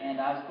 And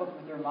I've spoken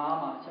with her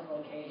mom on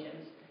several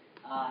occasions.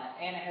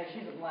 Anna Harris,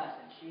 she's a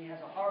blessing. She has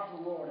a heart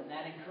for the Lord, and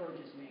that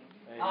encourages me.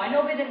 I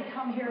know they didn't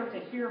come here to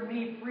hear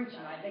me preach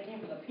tonight. They came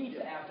for the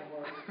pizza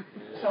afterwards.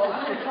 So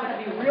I'm going to try to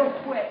be real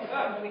quick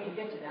so we can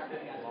get to that.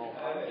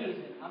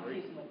 I'm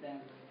teasing with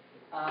them.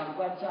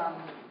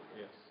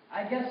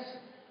 I guess,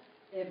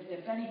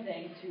 if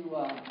anything, to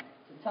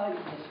tell you,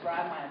 to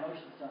describe my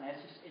emotions tonight,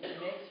 it's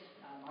mixed.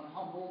 I'm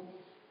humbled.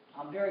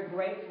 I'm very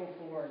grateful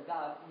for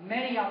the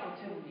many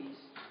opportunities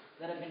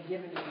that have been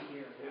given to me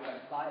here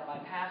by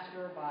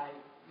Pastor, by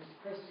Miss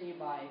Christie,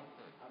 by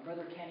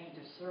Brother Kenny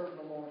to serve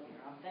the Lord here.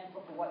 I'm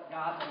thankful for what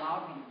God's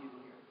allowed me to do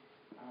here.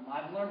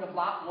 I've learned a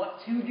lot what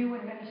to do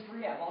in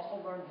ministry. I've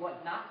also learned what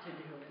not to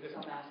do in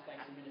some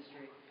aspects of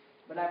ministry.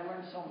 But I've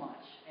learned so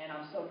much, and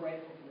I'm so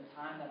grateful for the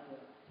time that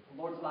the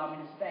Lord's allowed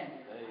me to spend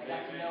here. I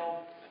got to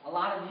know a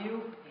lot of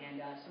you,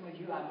 and some of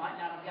you I might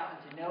not have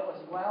gotten to know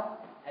as well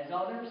as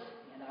others,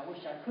 and I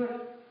wish I could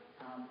have.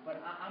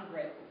 But I'm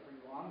grateful for you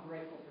all. I'm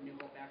grateful for New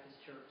Hope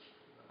Baptist Church.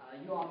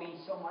 You all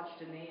mean so much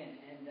to me,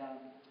 and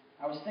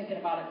I was thinking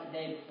about it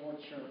today before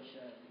church,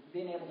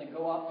 being able to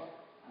go up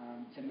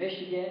to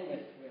Michigan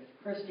with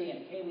Christy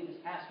and Kaylee this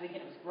past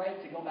weekend. It was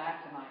great to go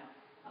back to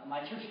my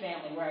church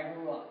family where I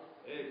grew up.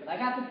 But I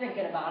got to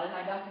thinking about it, and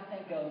I got to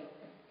think of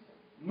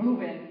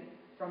moving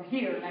from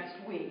here next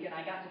week, and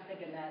I got to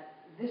thinking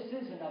that this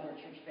is another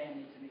church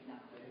family to me now.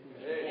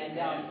 And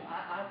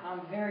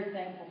I'm very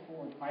thankful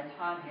for my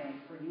time here and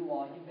for you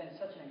all. You've been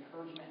such an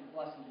encouragement and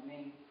blessing to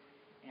me,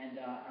 and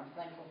I'm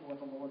thankful for what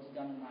the Lord's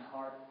done in my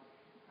heart.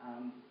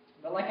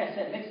 But like I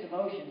said, mixed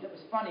emotions. It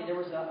was funny. There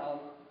was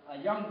a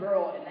young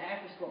girl in the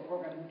after-school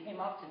program who came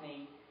up to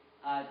me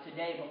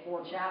today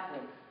before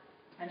chapel,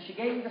 and she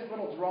gave me this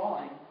little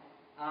drawing,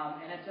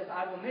 and it says,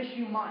 "I will miss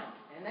you, Mike."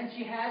 And then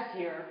she has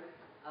here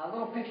a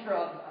little picture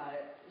of,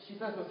 she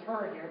says it's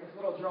her here, this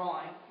little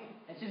drawing,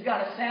 and she's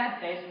got a sad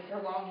face with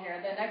her long hair,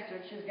 and then next to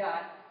it she's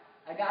got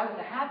a guy with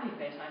a happy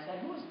face. And I said,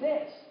 "Who is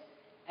this?"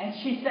 And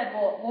she said,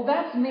 well,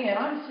 that's me, and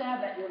I'm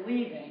sad that you're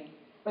leaving.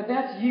 But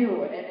that's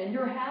you, and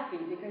you're happy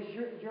because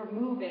you're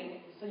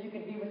moving so you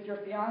can be with your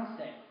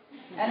fiancé.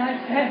 And I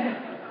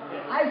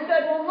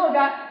said, well, look,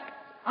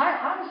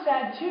 I'm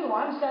sad too.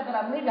 I'm sad that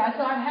I'm leaving. I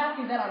said, I'm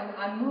happy that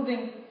I'm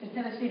moving to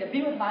Tennessee to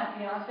be with my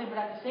fiancé, but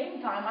at the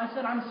same time, I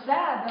said, I'm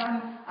sad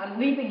that I'm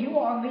leaving you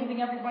all. I'm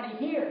leaving everybody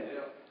here. Yeah.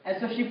 And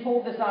so she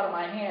pulled this out of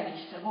my hand, and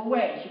she said, well,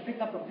 wait. She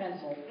picked up her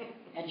pencil,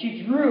 and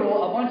she drew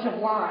a bunch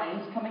of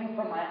lines coming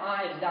from my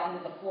eyes down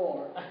to the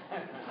floor.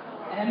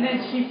 And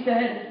then she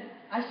said,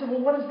 I said,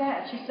 well, what is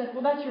that? She said,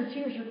 well, that's your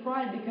tears. You're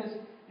crying because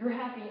you're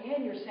happy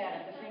and you're sad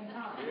at the same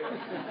time.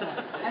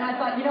 Yeah. And I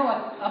thought, you know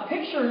what? A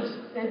picture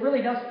it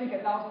really does speak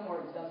 1,000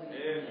 words, doesn't it?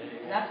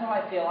 Yeah. And that's how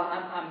I feel.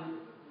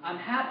 I'm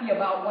happy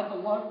about what the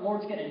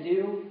Lord's going to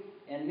do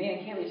in me and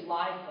Kaylee's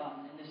life,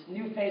 in this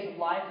new phase of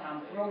life, and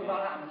I'm thrilled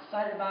about it. I'm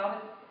excited about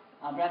it.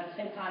 But at the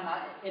same time,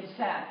 it's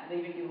sad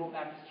leaving New Hope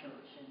Baptist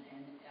Church.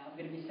 And I'm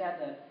going to be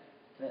sad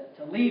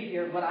to leave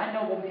here, but I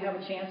know we'll have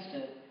a chance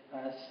to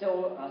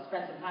still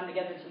spend some time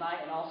together tonight,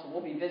 and also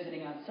we'll be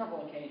visiting on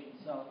several occasions,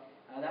 so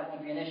that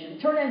won't be an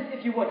issue. Turn in,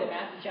 if you would, to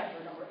Matthew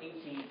chapter number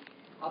 18.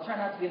 I'll try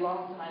not to be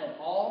long tonight at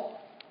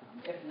all.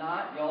 If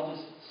not, y'all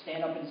just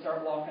stand up and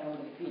start walking over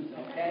the pizza,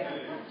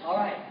 okay? All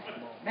right.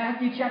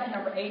 Matthew chapter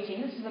number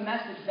 18. This is a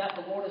message that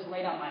the Lord has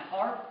laid on my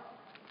heart,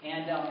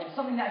 and it's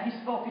something that He's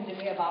spoken to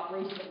me about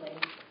recently.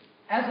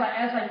 As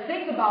I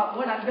think about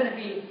what I'm going to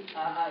be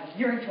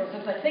gearing towards,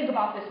 as I think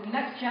about this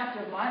next chapter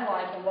of my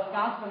life and what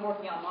God's been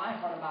working on my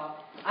heart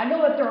about, I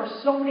know that there are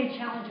so many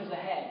challenges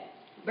ahead.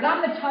 But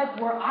I'm the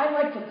type where I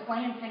like to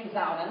plan things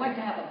out. I like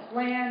to have a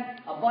plan,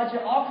 a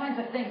budget, all kinds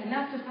of things, and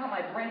that's just how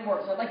my brain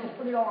works. I like to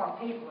put it all on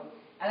paper.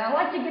 And I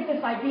like to get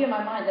this idea in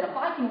my mind that if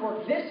I can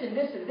work this and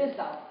this and this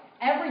out,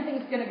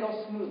 everything's going to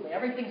go smoothly.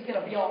 Everything's going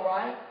to be all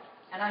right.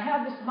 And I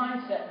have this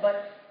mindset,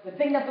 but the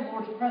thing that the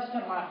Lord's pressed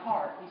on my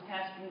heart these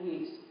past few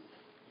weeks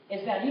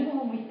is that even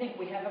when we think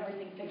we have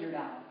everything figured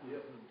out,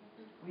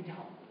 we don't.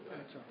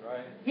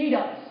 Right. He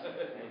does.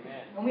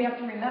 Amen. And we have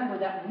to remember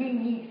that we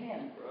need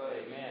Him.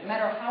 Right. No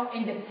matter how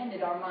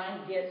independent our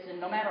mind gets,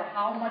 and no matter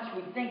how much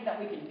we think that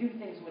we can do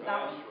things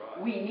without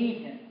Him, we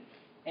need Him.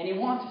 And He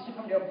wants us to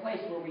come to a place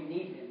where we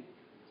need Him.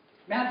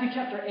 Matthew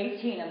chapter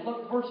 18, and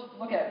look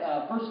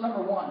at verse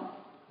number 1.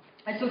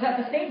 It says, at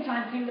the same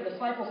time came the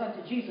disciples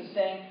unto Jesus,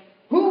 saying,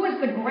 who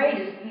is the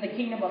greatest in the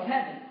kingdom of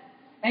heaven?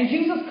 And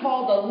Jesus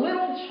called a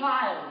little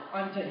child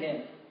unto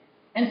Him,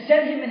 and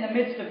set him in the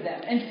midst of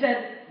them, and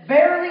said,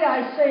 verily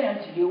I say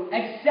unto you,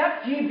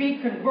 except ye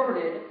be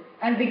converted,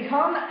 and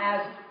become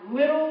as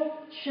little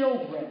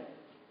children,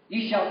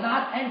 ye shall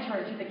not enter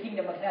into the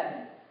kingdom of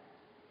heaven.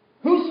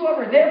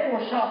 Whosoever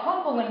therefore shall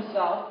humble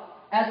himself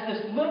as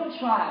this little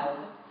child,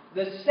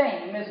 the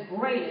same is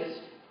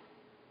greatest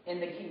in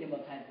the kingdom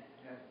of heaven.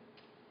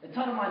 The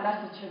title of my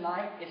message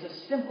tonight is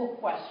a simple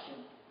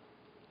question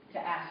to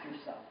ask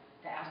yourself,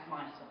 to ask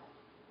myself.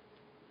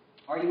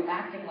 Are you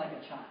acting like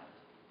a child?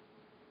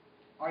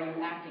 Are you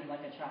acting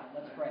like a child?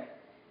 Let's pray.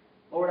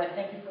 Lord, I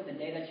thank you for the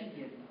day that you've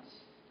given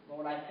us.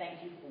 Lord, I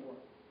thank you for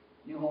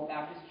New Hope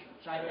Baptist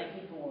Church. I thank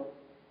you for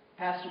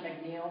Pastor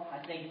McNeil.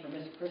 I thank you for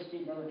Miss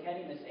Christie, Brother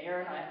Kenny, Miss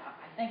Aaron. I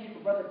I thank you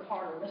for Brother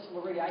Carter, Miss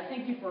Larita. I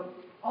thank you for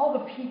all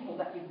the people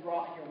that you've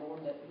brought here,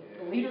 Lord,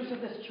 the leaders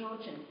of this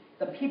church and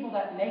the people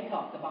that make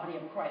up the body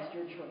of Christ,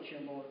 your church here,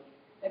 Lord.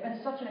 They've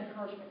been such an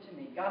encouragement to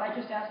me. God, I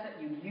just ask that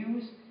you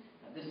use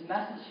this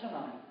message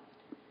tonight.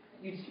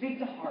 You'd speak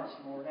to hearts,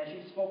 Lord, as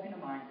you've spoken to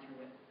mine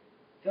through it.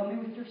 Fill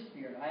me with your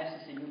Spirit. I ask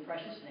this in your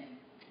precious name.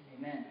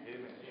 Amen.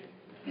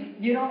 Amen.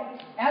 You know,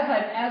 as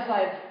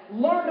I've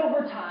learned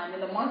over time in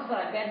the months that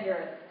I've been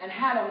here and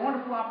had a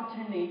wonderful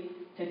opportunity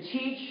to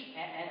teach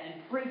and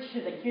preach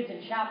to the kids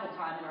in chapel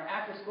time in our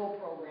after-school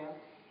program,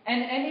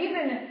 and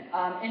even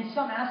in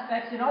some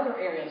aspects in other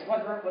areas,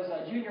 whether it was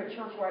a junior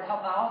church where I'd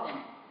help out,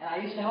 and I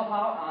used to help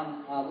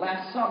out on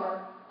last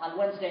summer on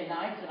Wednesday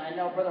nights, and I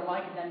know Brother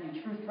Mike and them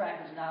do truth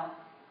trackers now.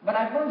 But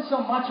I've learned so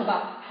much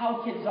about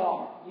how kids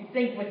are. You'd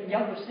think with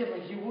younger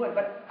siblings you would,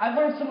 but I've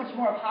learned so much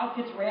more of how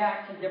kids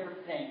react to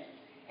different things.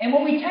 And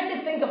when we tend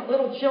to think of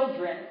little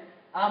children,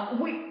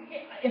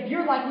 if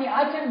you're like me,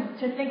 I tend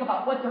to think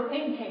about what they're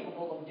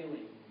incapable of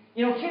doing.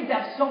 You know, kids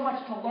have so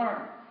much to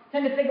learn.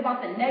 Tend to think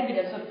about the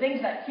negatives of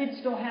things that kids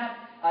still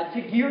have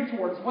to gear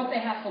towards, what they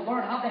have to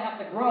learn, how they have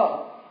to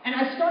grow. And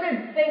I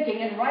started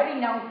thinking and writing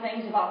down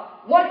things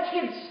about what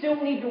kids still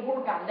need to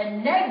work on, the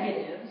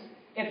negatives,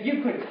 if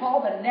you could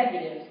call the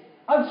negatives,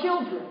 of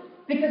children.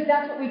 Because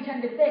that's what we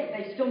tend to think.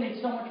 They still need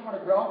so much more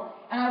to grow.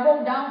 And I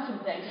wrote down some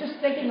things, just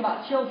thinking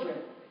about children.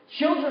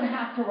 Children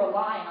have to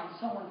rely on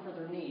someone for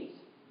their needs.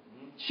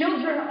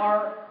 Children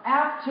are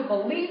apt to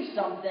believe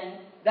something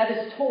that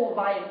is told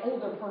by an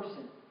older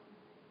person.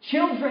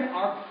 Children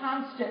are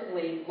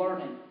constantly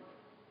learning.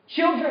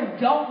 Children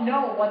don't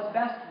know what's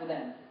best for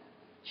them.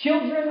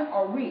 Children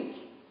are weak.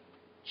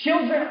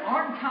 Children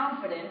aren't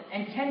confident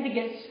and tend to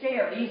get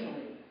scared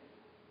easily.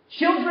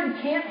 Children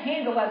can't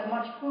handle as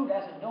much food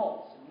as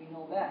adults, and we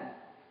know that.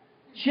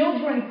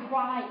 Children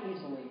cry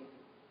easily.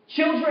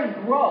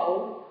 Children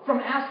grow from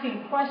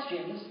asking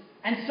questions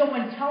and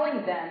someone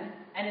telling them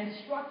and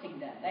instructing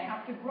them. They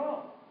have to grow.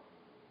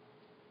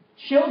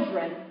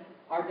 Children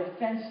are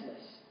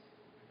defenseless.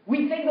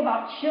 We think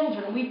about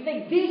children, and we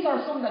think these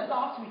are some of the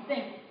thoughts we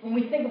think when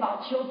we think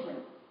about children.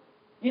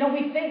 You know,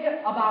 we think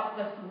about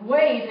the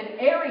ways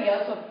and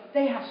areas of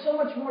they have so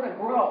much more to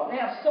grow. They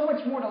have so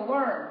much more to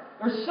learn.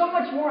 There's so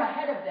much more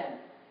ahead of them.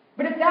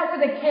 But if that were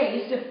the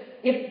case,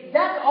 if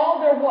that's all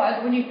there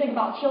was when you think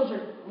about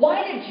children,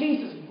 why did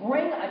Jesus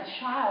bring a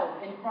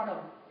child in front of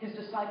his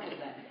disciples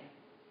that day?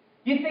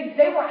 You think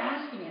they were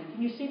asking him,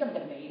 can you see them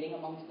debating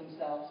amongst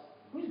themselves?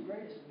 Who's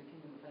greatest in the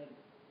kingdom of heaven?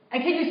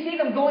 And can you see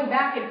them going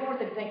back and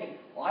forth and thinking,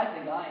 well, I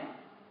think I am.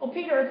 Well,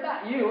 Peter, it's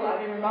not you.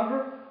 I mean,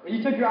 remember when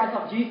you took your eyes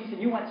off Jesus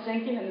and you went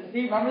sinking in the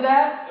sea? Remember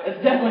that?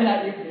 It's definitely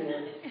not you,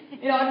 Peter.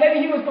 You know, and maybe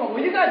he was going,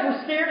 well, you guys were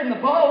scared in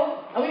the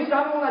boat. At least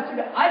I'm the one that took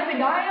it. I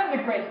think I am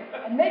the greatest.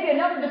 And maybe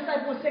another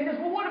disciple was saying this,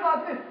 well, what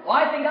about this? Well,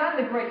 I think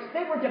I'm the greatest.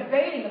 They were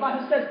debating. The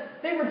Bible says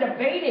they were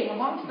debating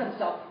amongst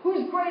themselves.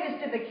 Who's greatest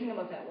in the kingdom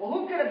of heaven? Well,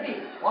 who could it be?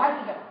 Well, I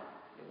think it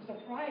was a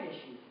pride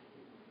issue.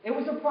 It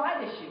was a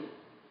pride issue.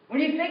 When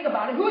you think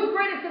about it, who's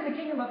greatest in the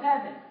kingdom of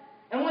heaven?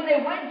 And when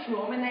they went to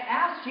him and they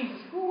asked Jesus,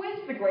 who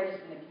is the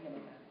greatest in the kingdom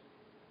of heaven?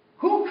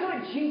 Who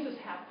could Jesus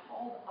have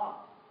called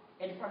up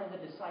in front of the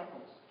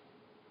disciples?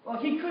 Well,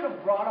 he could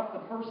have brought up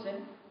the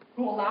person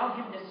who allowed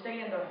him to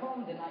stay in their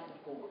home the night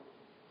before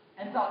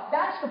and thought,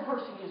 that's the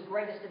person who's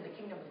greatest in the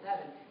kingdom of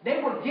heaven. They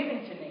were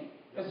given to me.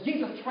 Because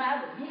Jesus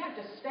traveled. He had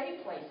to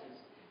stay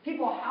places.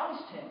 People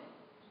housed him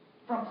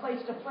from place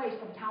to place,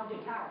 from town to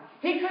town.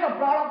 He could have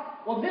brought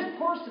up, well, this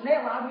person, they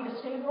allowed me to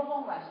stay in their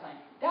home last night.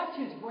 That's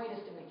who's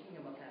greatest in the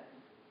kingdom of heaven.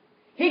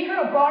 He could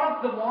have brought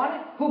up the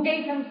one who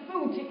gave him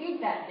food to eat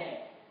that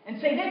day and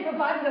say, they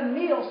provided a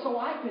meal so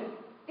I could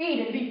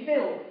eat and be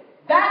filled.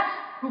 That's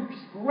who's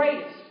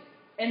greatest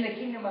in the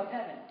kingdom of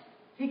heaven.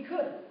 He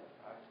could.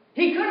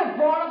 He could have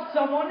brought up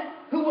someone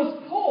who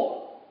was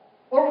poor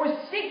or was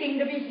seeking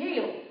to be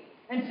healed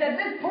and said,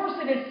 this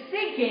person is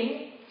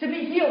seeking to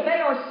be healed.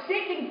 They are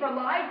seeking for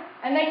life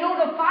and they know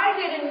to find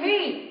it in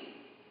me.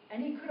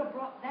 And he could have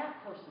brought that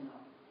person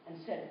up and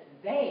said,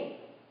 they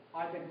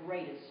are the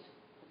greatest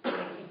in the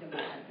kingdom of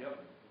heaven. Yep.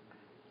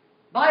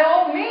 By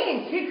all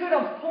means, he could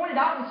have pointed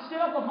out and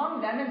stood up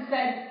among them and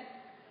said,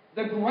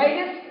 the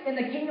greatest in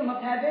the kingdom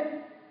of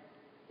heaven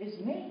is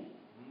me.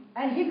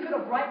 And he could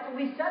have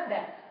rightfully said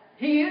that.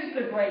 He is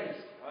the greatest.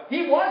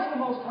 He was the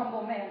most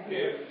humble man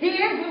here. He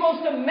is the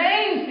most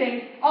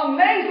amazing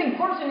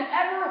person to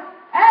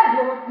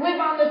ever live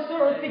on this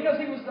earth because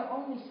he was the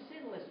only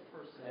sinless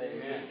person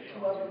to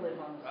ever live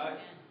on this earth.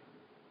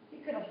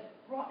 He could have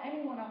brought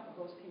anyone up of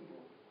those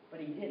people, but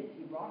he didn't.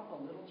 He brought up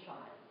a little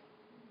child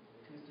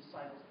to his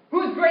disciples.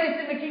 Who's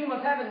greatest in the kingdom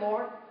of heaven,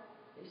 Lord?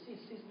 He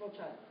sees the little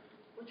child.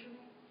 What's your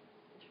name?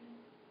 What's your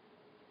name?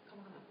 Come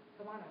on up.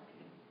 Come on up.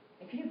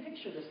 And can you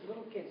picture this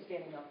little kid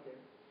standing up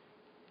there?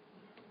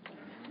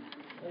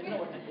 They don't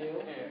know what to do.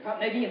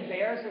 Maybe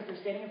embarrassed if they're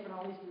standing in front of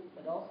all these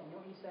adults. And you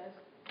know what he says?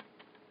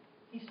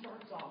 He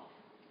starts off.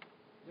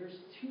 There's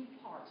two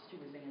parts to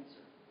his answer.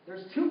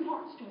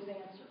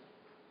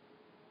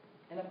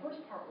 And the first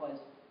part was,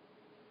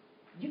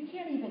 you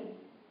can't even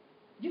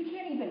You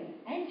can't even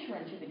enter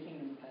into the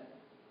kingdom of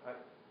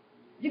heaven.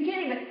 You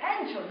can't even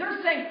enter.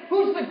 They're saying,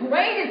 who's the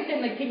greatest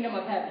in the kingdom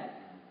of heaven?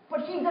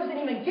 But he doesn't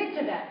even get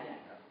to that yet.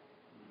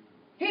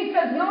 He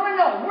says,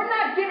 no, we're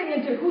not getting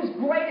into who's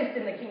greatest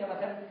in the kingdom of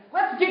heaven.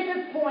 Let's get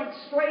this point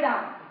straight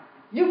out.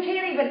 You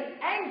can't even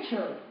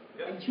enter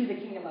into the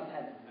kingdom of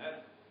heaven.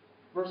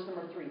 Verse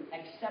number 3,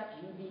 except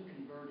you be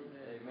converted.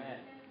 Amen.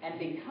 And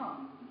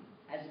become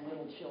as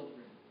little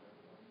children.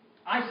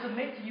 I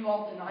submit to you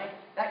all tonight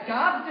that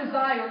God's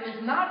desire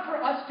is not for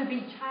us to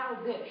be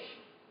childish,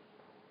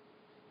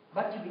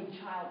 but to be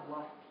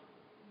childlike.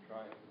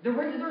 Right.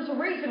 There's a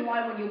reason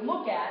why when you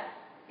look at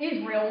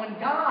Israel, when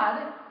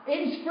God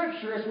in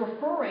Scripture is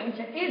referring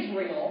to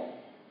Israel,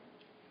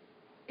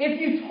 if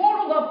you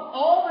totaled up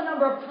all the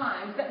number of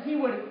times that he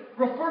would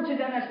refer to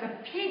them as the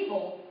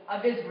people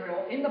of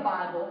Israel in the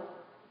Bible,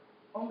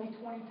 only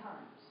 20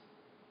 times.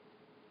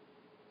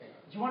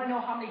 Do you want to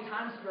know how many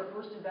times he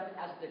refers to them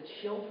as the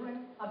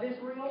children of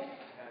Israel?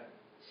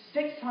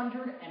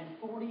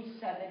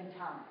 647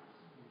 times.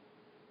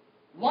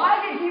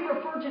 Why did he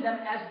refer to them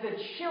as the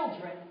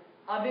children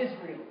of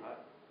Israel?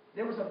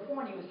 There was a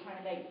point he was trying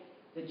to make.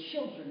 The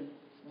children,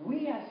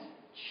 we as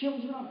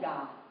children of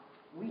God,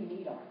 we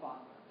need our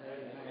Father.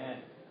 Amen.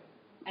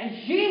 And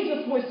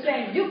Jesus was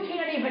saying, you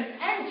can't even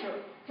enter.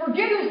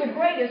 Forget who's the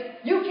greatest.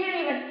 You can't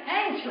even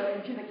enter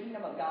into the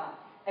kingdom of God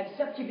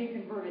except you be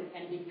converted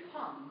and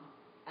become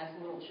as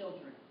little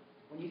children.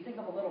 When you think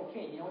of a little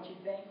kid, you know what you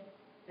think?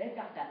 They've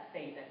got that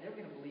faith that they're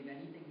going to believe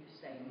anything you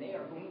say, and they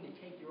are going to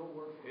take your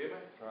word for it.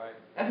 Right.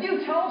 If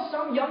you tell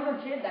some younger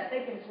kid that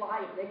they can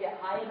fly if they get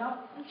high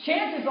enough,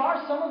 chances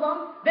are some of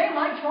them, they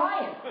might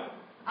try it.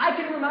 I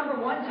can remember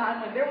one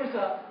time when there was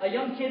a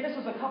young kid, this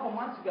was a couple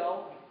months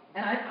ago,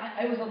 and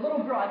it was a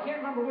little girl, I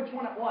can't remember which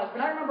one it was, but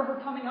I remember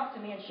her coming up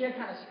to me and she had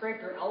kind of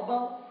scraped her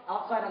elbow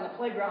outside on the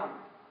playground.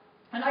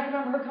 And I can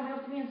remember her coming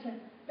up to me and saying,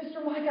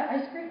 Mr. Micah,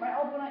 I scraped my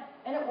elbow,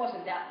 and it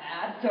wasn't that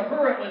bad. To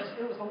her, it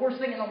was the worst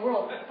thing in the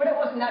world. But it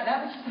wasn't that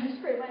bad. But she said, I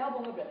scraped my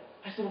elbow a little bit.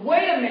 I said,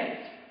 wait a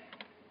minute.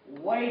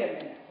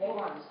 Hold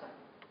on a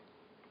second.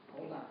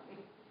 Hold on.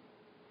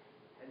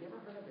 Have you ever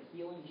heard of the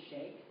healing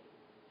shake?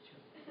 She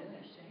goes,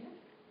 healing shake?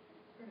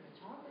 Heard of a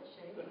chocolate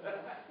shake?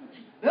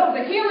 No,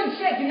 the healing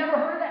shake. You never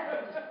heard of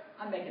that?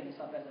 I'm making this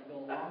up as I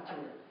go along to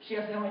her. She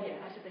has no idea.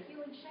 I said, the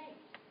healing shake.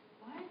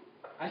 What?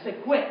 I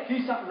said, quick.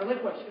 Do something really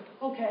quick. She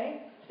goes,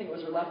 okay. I think it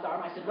was her left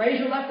arm. I said, raise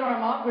your left arm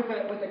up with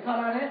the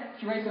cut on it.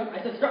 She raised it up. I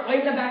said, start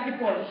waving it back and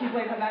forth. And she's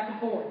waving it back and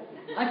forth.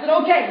 I said,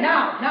 okay,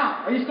 now.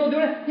 Are you still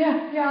doing it?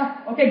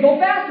 Yeah. Okay, go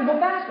faster.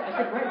 I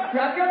said,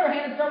 grab your other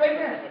hand and start waving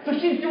it. So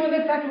she's doing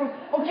this back and forth.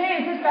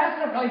 Okay, is this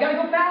fast enough? No, you got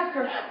to go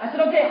faster. I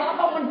said, okay, hop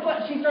on one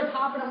foot. She starts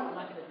hopping on one.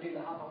 I'm not going to do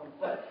the hop on one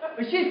foot.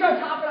 But she starts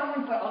hopping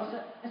on one foot.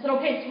 I said,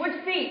 okay, switch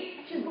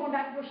feet. She's going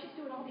back and forth. She's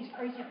doing all these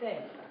crazy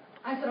things.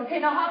 I said, okay,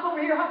 now hop over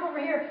here.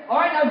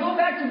 All right, now go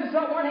back to this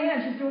one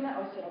hand. She's doing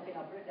that. I said, okay,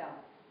 now put it down.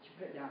 She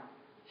put it down.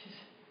 She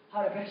said,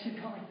 how did I bet she's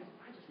going?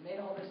 I just made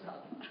all this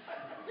up.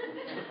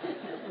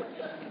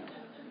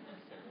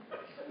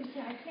 You see,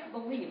 I can't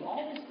believe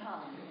all this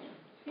time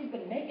he's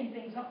been making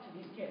things up to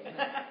these kids.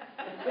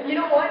 But you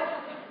know what?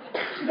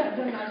 She got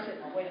done and I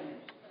said, now wait a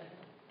minute.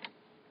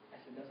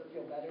 I said, does it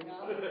feel better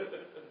now? And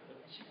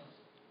she goes,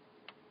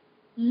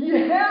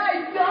 yeah,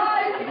 it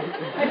does.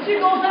 And she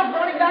goes up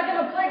running back in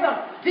the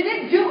playground. She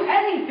didn't do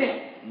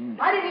anything.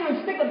 I didn't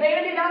even stick a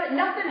Band-Aid on it.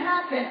 Nothing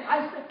happened.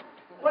 I said,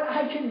 but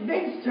I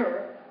convinced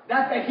her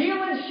that the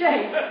healing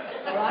shake,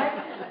 all right?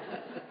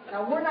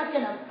 Now, we're not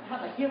going to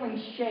have a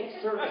healing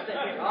shake service in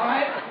here, all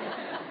right?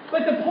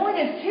 But the point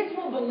is, kids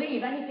will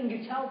believe anything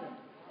you tell them.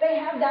 They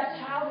have that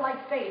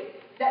childlike faith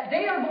that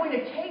they are going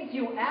to take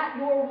you at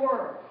your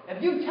word.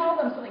 If you tell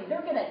them something,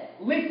 they're going to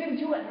listen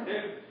to it. And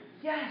they're going,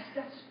 yes,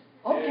 that's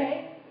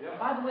okay. Yeah.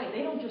 By the way,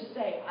 they don't just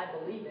say, I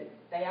believe it.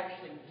 They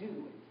actually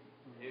do it.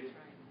 That's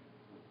right.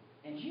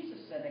 And Jesus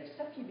said,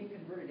 except you be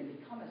converted and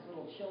become as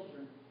little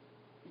children,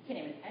 you can't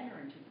even enter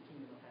into the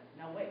kingdom of heaven.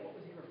 Now wait, what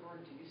was he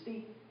referring to? You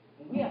see,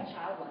 when we have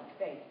childlike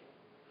faith,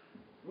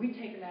 we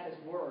take him at his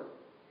word.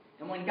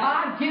 And when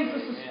God gives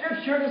us a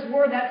scripture in his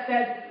word that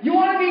says, you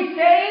want to be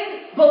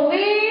saved?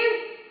 Believe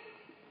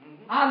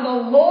on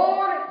the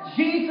Lord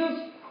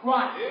Jesus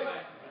Christ,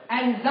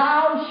 and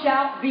thou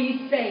shalt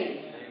be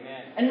saved.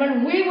 And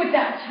when we, with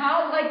that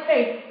childlike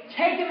faith,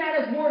 take him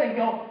at his word and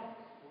go,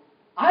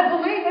 I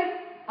believe it.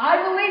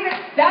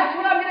 That's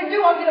what I'm going to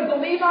do. I'm going to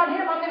believe on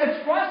him. I'm going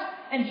to trust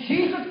in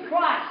Jesus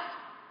Christ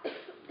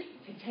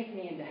to take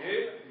me into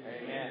heaven.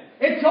 Amen.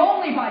 It's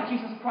only by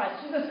Jesus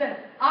Christ. Jesus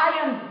said, I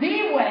am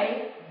the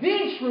way,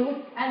 the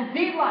truth, and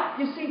the life.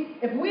 You see,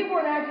 if we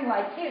weren't acting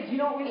like kids, you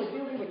know what we would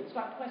do? We would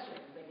start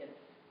questioning, thinking,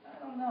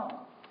 I don't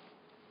know.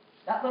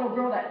 That little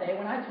girl that day,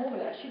 when I told her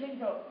that, she didn't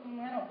go,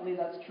 I don't believe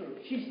that's true.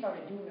 She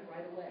started doing it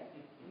right away.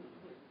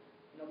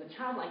 You know, the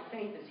childlike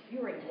faith is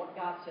hearing what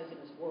God says in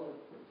his word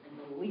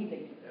and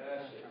believing it.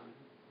 Yes.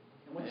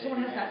 And when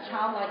someone has that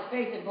childlike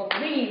faith and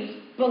believes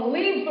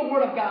the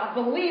word of God,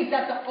 believes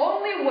that the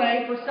only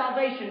way for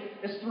salvation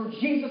is through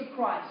Jesus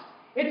Christ,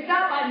 It's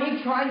not by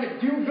me trying to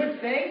do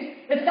good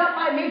things. It's not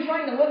by me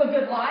trying to live a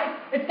good life.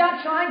 It's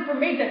not trying for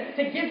me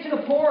to give to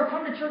the poor or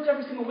come to church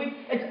every single week.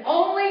 It's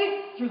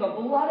only through the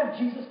blood of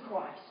Jesus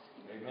Christ.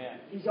 Amen.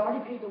 He's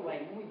already paved the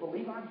way. When we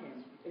believe on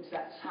Him, it's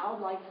that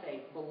childlike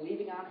faith,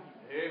 believing on Him.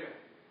 Amen.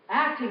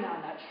 Acting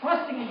on that,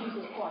 trusting in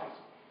Jesus Christ.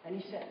 And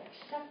He said,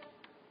 except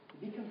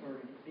be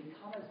converted,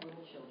 become as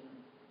little children,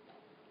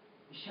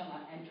 you shall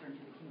not enter into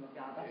the kingdom of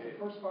God. That's the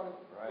first part of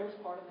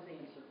His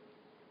answer.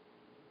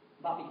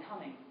 About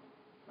becoming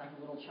like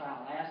a little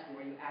child. I asked you,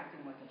 are you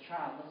acting like a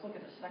child? Let's look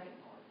at the second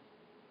part.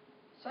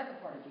 Second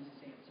part of Jesus'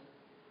 answer.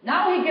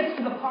 Now He gets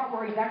to the part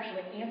where He's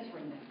actually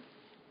answering them.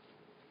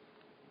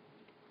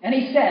 And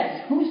He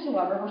says,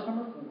 whosoever, verse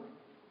number 4,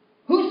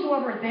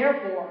 whosoever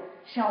therefore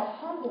shall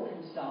humble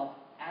himself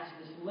as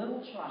this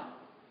little child,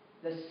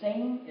 the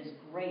same is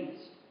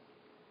greatest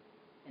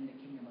in the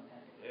kingdom of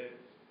heaven.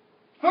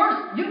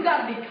 First, you've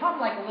got to become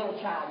like a little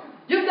child.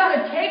 You've got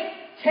to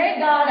take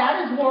God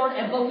at His word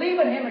and believe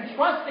in Him and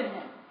trust in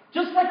Him.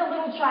 Just like a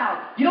little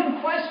child. You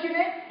don't question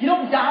it. You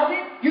don't doubt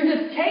it. You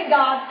just take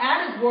God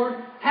at His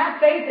word,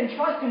 have faith and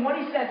trust in what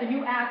He says, and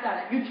you act on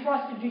it. You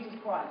trust in Jesus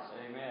Christ.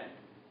 Amen.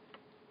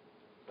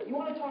 But you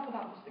want to talk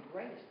about what's the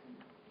greatest in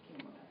the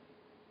kingdom of heaven.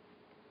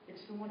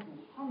 It's the one who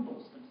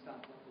humbles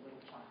themselves like a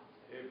little child.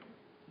 Amen.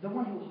 The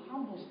one who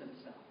humbles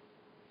themselves.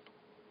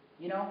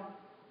 You know,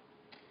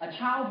 a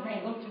child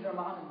may look to their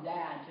mom and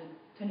dad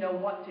to know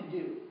what to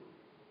do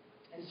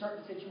in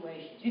certain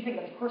situations. You think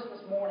of Christmas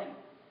morning,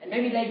 and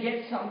maybe they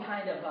get some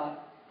kind of,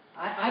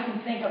 I can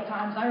think of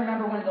times, I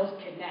remember one of those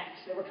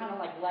Connects. They were kind of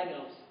like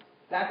Legos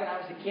back when I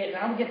was a kid. And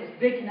I would get this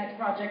big Connect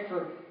project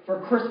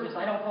for Christmas.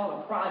 I don't call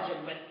it a project,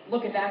 but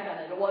looking back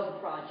on it, it was a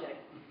project.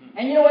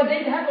 And you know what?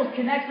 They'd have those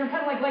Connects. They're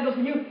kind of like Legos,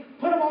 and you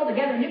put them all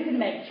together, and you can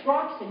make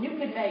trucks, and you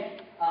can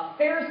make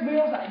Ferris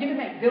wheels, you can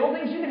make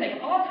buildings, you can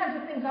make all kinds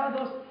of things out of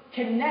those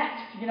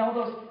Connects, you know,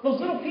 those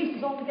little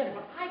pieces all together.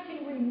 But I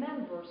can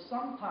remember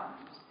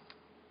sometimes,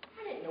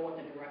 I didn't know what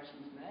the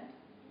directions meant.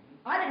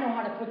 I didn't know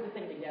how to put the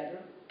thing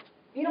together.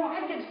 You know,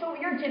 I'd get so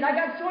irritated. I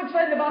got so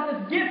excited about this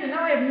gift, and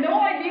now I have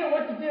no idea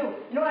what to do.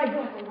 You know what I do?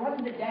 I go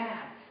running to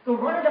Dad. Go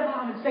running to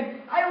Mom and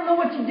say, I don't know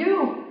what to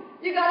do.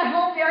 You got to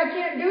help me. I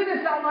can't do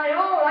this on my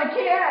own. I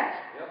can't.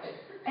 Yep.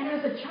 And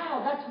as a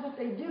child, that's what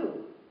they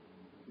do.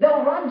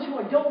 They'll run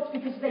to adults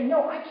because they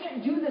know, I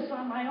can't do this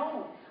on my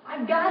own.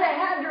 I've got to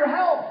have your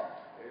help.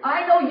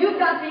 I know you've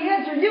got the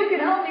answer. You can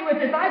help me with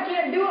this. I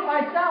can't do it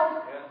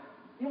myself. Yeah.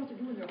 You know what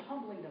they're doing? They're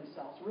humbling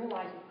themselves,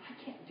 realizing,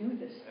 I can't do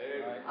this.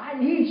 I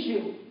need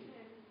you.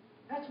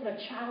 That's what a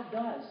child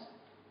does.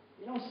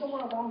 You know,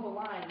 somewhere along the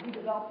line, we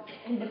develop this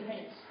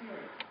independent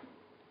spirit.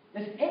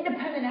 This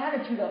independent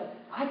attitude of,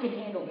 I can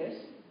handle this.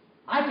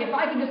 If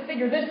I can just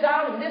figure this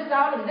out, and this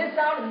out, and this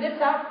out, and this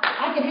out,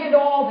 I can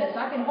handle all this.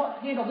 I can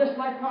handle this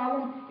life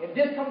problem. If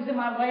this comes in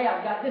my way,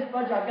 I've got this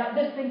budget, I've got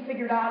this thing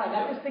figured out, I've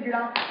got this figured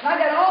out, and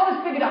I got all this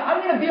figured out.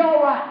 I'm going to be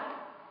all right.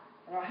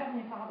 And our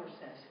Heavenly Father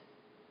says,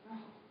 no.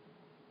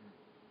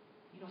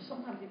 You know,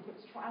 sometimes He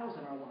puts trials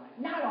in our life.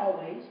 Not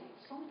always.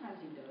 Sometimes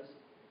He does.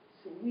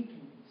 So we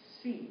can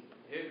see.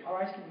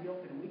 Our eyes can be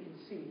open and we can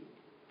see.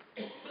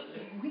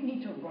 We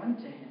need to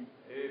run to Him.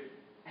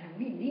 And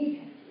we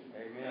need Him.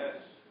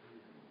 Amen.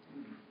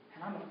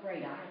 And I'm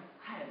afraid I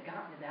have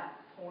gotten to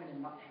that point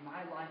in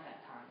my life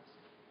at times.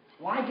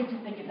 Well, I get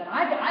to thinking that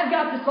I've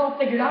got this all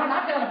figured out.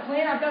 I've got a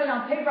plan. I've got it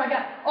on paper. I've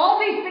got all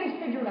these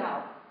things figured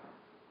out.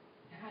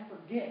 And I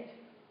forget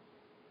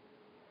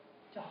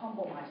to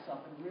humble myself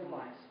and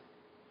realize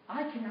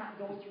I cannot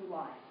go through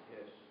life.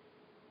 Yes.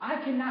 I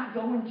cannot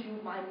go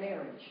into my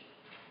marriage.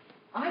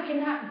 I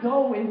cannot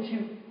go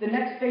into the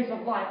next phase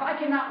of life. I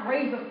cannot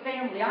raise a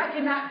family. I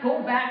cannot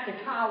go back to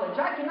college.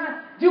 I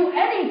cannot do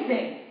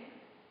anything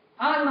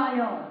on my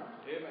own.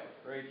 Amen.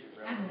 Preach it,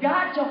 brother. I've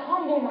got to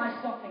humble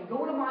myself and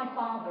go to my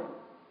Father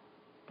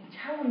and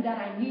tell Him that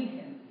I need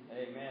Him.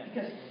 Amen.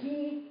 Because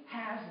He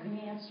has the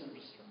answers.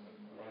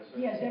 Yes,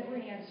 He has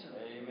every answer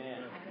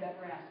Amen. I could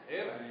ever ask.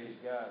 Praise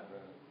God,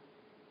 brother.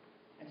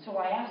 And so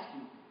I ask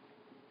you,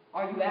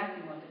 are you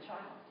acting like a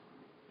child?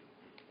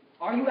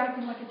 Are you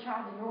acting like a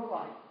child in your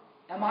life?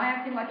 Am I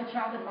acting like a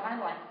child in my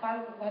life?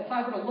 If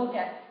I were to look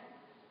at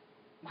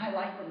my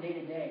life from day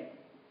to day,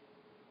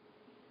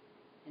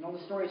 you know,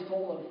 the story is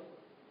told of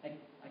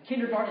a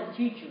kindergarten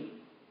teacher.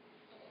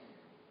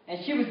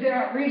 And she was there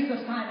at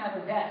recess time at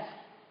her desk.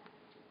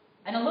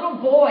 And a little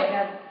boy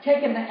had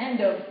taken the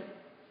end of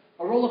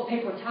a roll of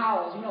paper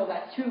towels, you know,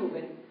 that tube,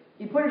 and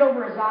he put it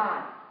over his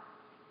eye.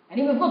 And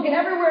he was looking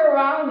everywhere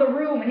around the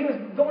room, and he was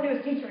going to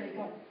his teacher, and he's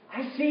going,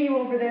 I see you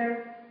over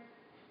there.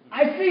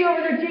 I see you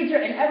over there, teacher.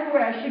 And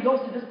everywhere, as she goes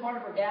to this part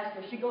of her desk,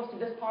 or she goes to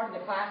this part of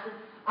the classroom,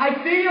 I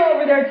see you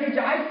over there, teacher.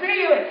 I see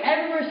you. And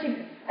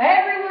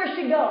everywhere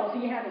she goes,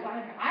 he had his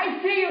eye on her.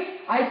 I see you.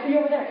 I see you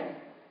over there. And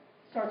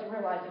starts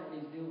realizing what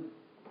he's doing.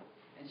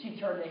 And she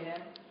turned to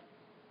him,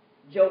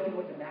 joking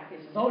with him back. He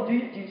says, oh, do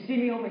you see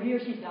me over here?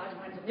 She's nodding.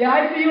 Yeah,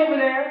 I see you over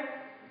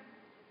there.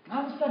 And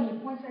all of a sudden, he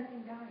points that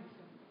thing down. He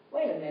says,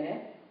 wait a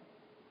minute.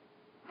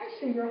 I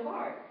see your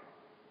heart.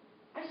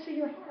 I see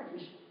your heart.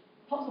 And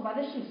puzzled by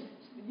this, she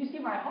you see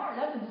my heart?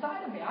 That's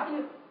inside of me. How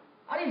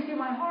do you see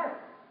my heart?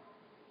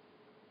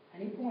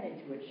 And he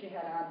pointed to it. She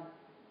had on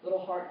a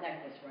little heart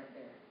necklace right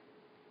there.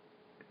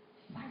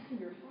 He said, I see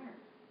your heart.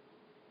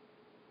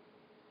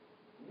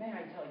 May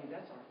I tell you,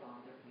 that's our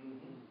Father.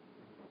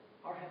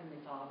 Our Heavenly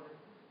Father.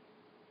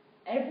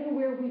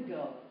 Everywhere we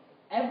go,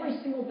 every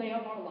single day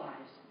of our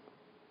lives,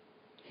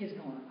 He's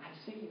going,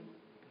 I see you.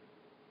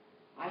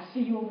 I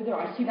see you over there.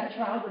 I see that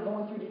trial you're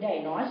going through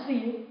today. No, I see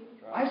you.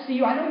 I see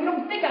you. I know you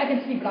don't think I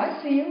can see, but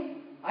I see you.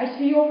 I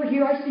see you over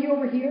here. I see you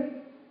over here.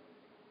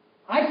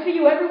 I see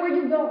you everywhere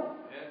you go.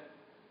 Yeah.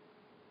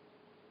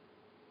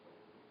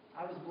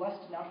 I was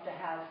blessed enough to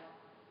have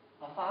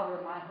a father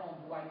in my home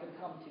who I could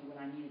come to when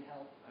I needed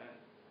help. Right.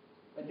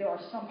 But there are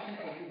some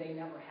people who they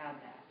never had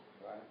that.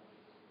 Right.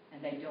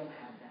 And they don't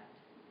have that.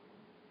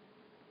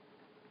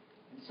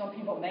 And some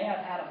people may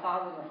have had a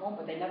father in their home,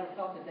 but they never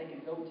felt that they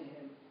could go to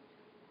him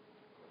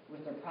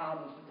with their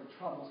problems, with their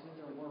troubles, with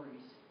their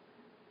worries.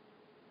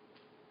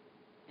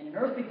 And an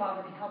earthly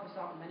father can help us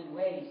out in many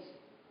ways,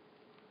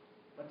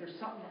 but there's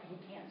something that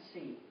he can't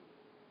see.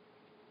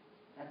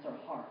 That's our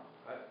heart.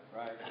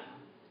 Right.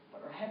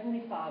 But our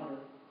Heavenly Father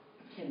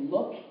can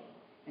look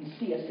and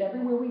see us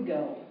everywhere we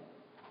go,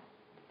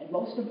 and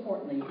most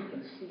importantly, He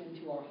can see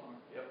into our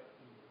heart. Yep.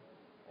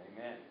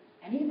 Amen.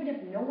 And even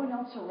if no one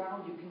else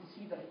around you can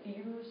see the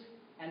fears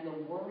and the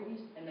worries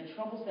and the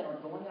troubles that are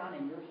going on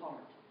in your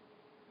heart,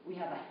 we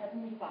have a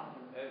Heavenly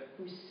Father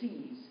who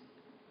sees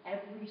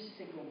every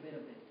single bit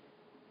of it.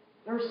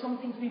 There are some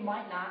things we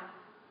might not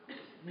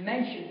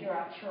mention here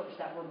at church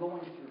that we're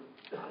going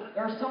through.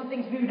 There are some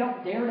things we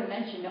don't dare to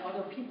mention to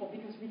other people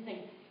because we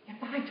think,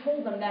 if I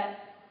told them that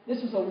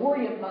this was a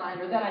worry of mine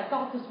or that I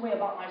felt this way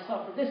about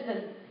myself or this,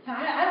 then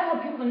I don't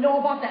want people to know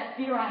about that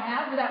fear I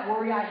have or that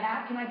worry I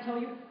have. Can I tell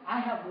you?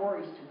 I have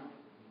worries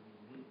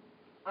tonight.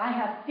 I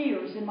have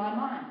fears in my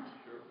mind.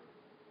 Sure.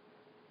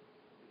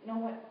 You know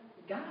what?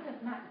 God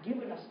has not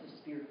given us the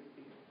spirit of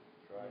fear.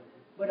 That's right.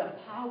 But of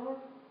power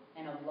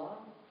and of love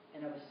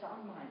and of a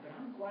sound mind. But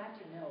I'm glad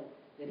to know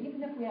that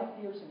even if we have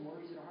fears and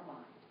worries in our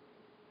mind,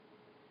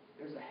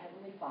 there's a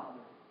Heavenly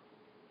Father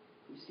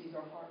who sees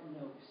our heart and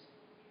knows.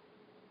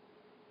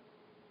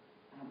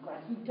 And I'm glad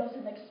He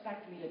doesn't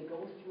expect me to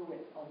go through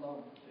it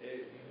alone.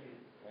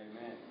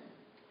 Amen.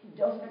 He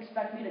doesn't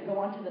expect me to go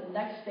on to the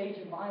next stage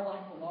of my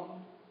life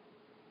alone.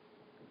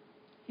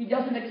 He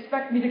doesn't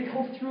expect me to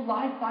go through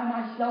life by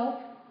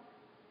myself.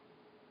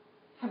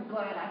 I'm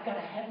glad I've got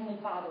a Heavenly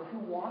Father who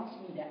wants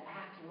me to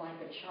act like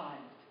a child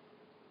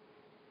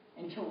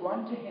and to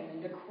run to Him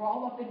and to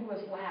crawl up into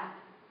His lap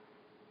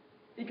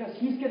because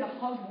He's going to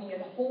hug me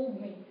and hold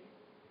me.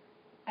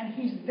 And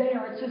He's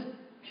there. It says,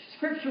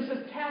 Scripture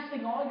says,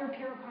 casting all your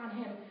care upon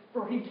Him,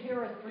 for He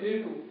careth for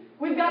you.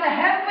 We've got a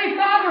Heavenly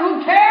Father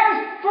who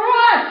cares for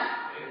us.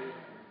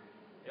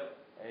 Yep.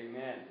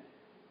 Amen.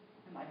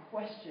 And my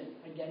question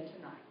again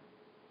tonight,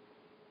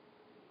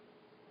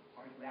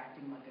 are you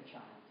acting like a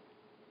child?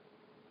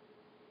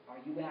 Are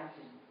you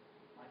acting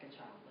like a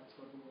child? Let's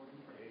go to the Lord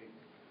and pray.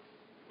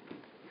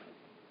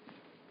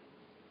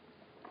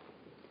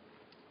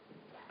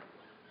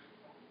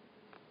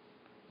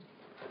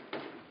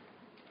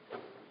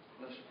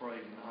 Let's pray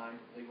tonight.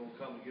 They're going to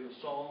come and get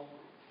a song.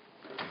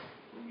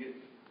 We'll get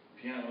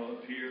the piano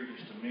up here in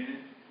just a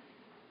minute.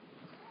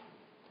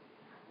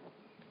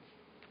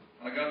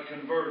 I got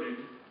converted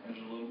as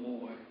a little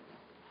boy.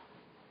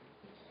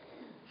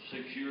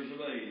 6 years of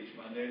age.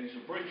 My daddy's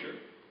a preacher.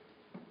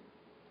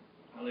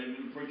 I lived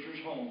in a preacher's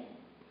home.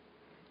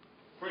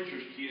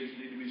 Preacher's kids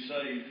need to be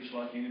saved just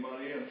like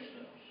anybody else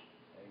does.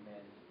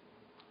 Amen.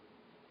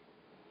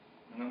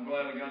 And I'm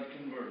glad I got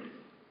converted.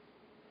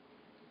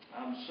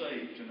 I'm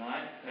saved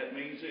tonight. That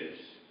means this.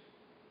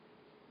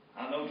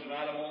 I know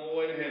tonight I'm on the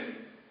way to heaven.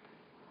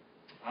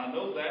 I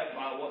know that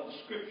by what the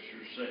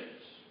Scripture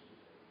says.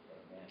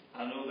 Amen.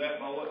 I know that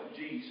by what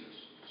Jesus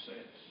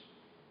says.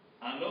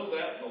 I know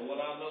that by what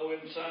I know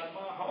inside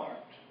my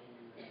heart.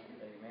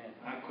 Amen.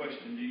 I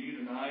question to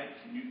you tonight.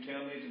 Can you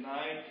tell me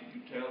tonight? Can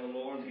you tell the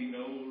Lord He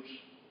knows?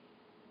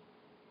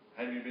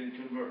 Have you been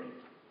converted?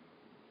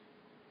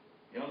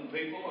 Young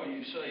people, are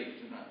you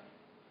saved tonight?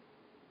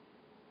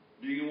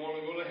 Do you want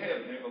to go to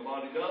heaven?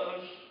 Everybody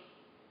does.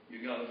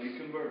 You got to be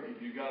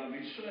converted. You got to be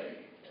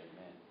saved.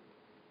 Amen.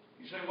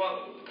 You say,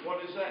 well,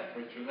 what is that,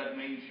 preacher? That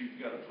means you've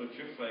got to put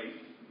your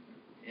faith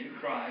in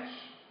Christ,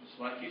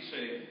 just like you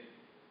said,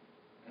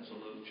 as a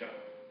little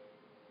child.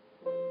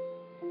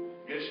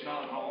 It's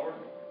not hard.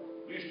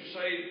 We used to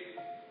say,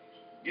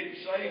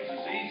 getting saved is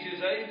as easy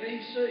as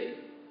ABC.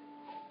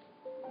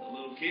 The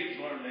little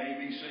kids learn the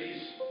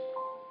ABCs.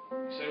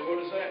 You say, what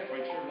is that,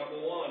 preacher?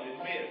 Number one,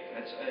 admit.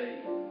 That's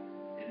A.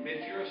 Admit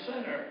you're a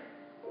sinner.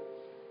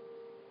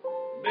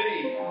 B,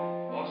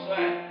 what's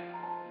that?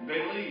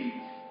 Believe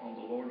on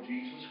the Lord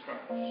Jesus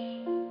Christ.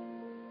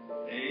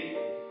 A,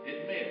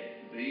 admit.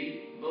 B,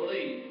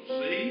 believe.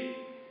 C,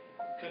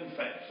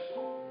 confess.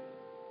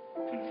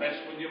 Confess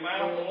with your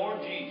mouth the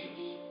Lord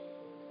Jesus,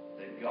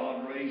 that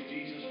God raised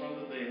Jesus from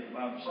the dead. The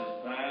Bible says,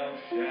 thou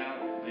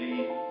shalt be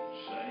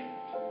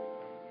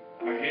saved.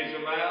 Our heads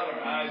are bowed,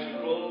 our eyes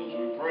are closed,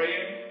 we're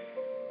praying.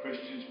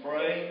 Christians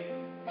pray.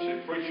 You say,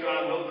 preacher,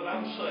 I know that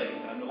I'm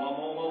saved. I know I'm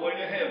on my way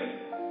to heaven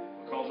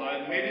because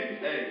I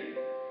admitted, A,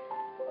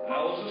 that I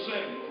was a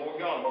sinner before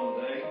God one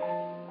day.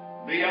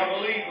 B, I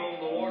believed on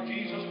the Lord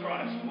Jesus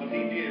Christ and what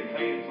He did,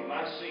 paying for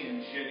my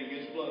sins, shedding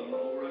His blood on the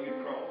old rugged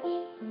cross.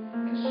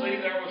 And see,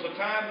 there was a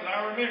time that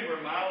I remember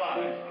in my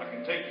life. I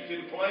can take you to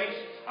the place,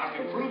 I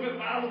can prove it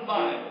by the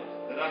Bible,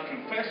 that I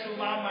confessed with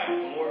my mouth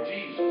the Lord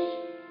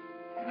Jesus.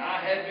 And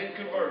I had been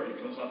converted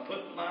because I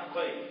put my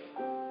faith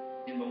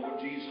in the Lord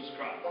Jesus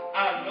Christ.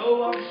 I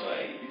know I'm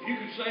saved. If you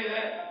could say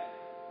that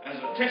as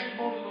a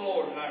testimony to the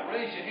Lord tonight,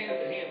 raise your hand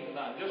to Him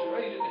tonight. Just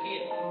raise it to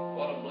Him.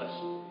 What a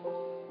blessing.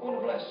 What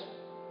a blessing.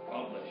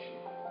 God bless you.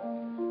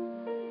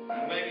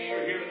 And maybe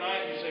you're here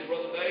tonight and you say,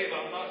 Brother Dave,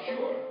 I'm not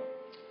sure.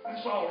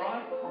 That's all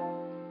right.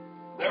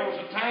 There was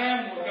a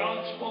time when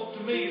God spoke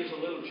to me as a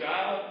little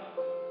child,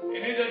 and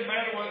it doesn't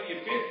matter whether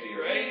you're 50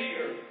 or 80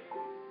 or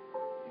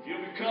if you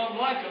become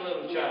like a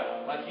little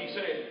child, like He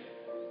said,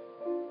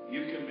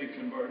 you can be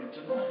converted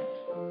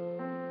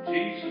tonight.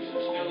 Jesus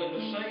is still in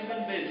the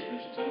saving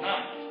business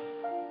tonight.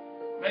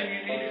 Maybe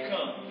you need to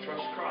come and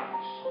trust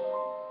Christ.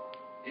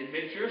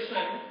 Admit you're a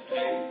sinner.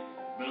 A,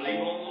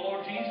 believe on the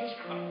Lord Jesus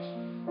Christ.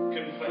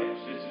 Confess.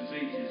 It's as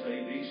easy as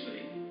ABC.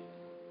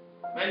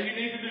 Maybe you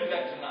need to do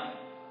that tonight.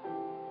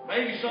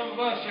 Maybe some of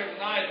us here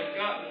tonight have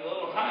gotten a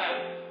little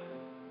high.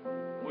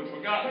 We've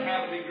forgotten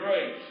how to be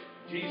great.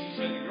 Jesus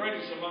said the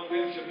greatest among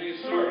them shall be a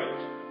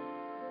servant.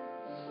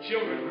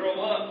 Children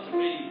grow up to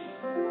be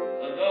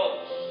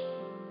adults.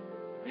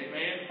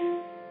 Amen.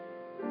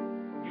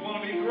 You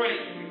want to be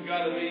great, you've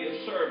got to be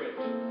a servant.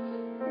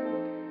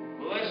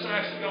 Well, let's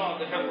ask God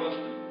to help us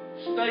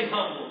to stay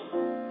humble,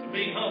 to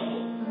be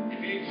humble.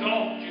 If you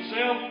exalt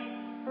yourself,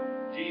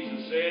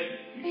 Jesus said,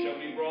 you shall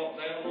be brought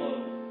down low.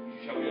 You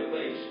shall be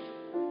abased.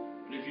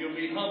 But if you'll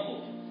be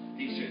humbled,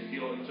 He said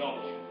He'll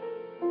exalt you.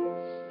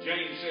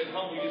 James said,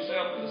 humble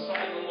yourself in the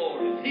sight of the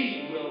Lord, and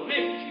He will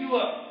lift you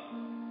up.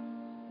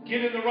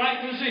 Get in the right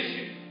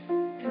position,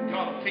 and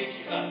God will pick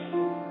you up.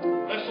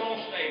 Let's all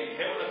stand.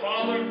 Heavenly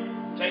Father,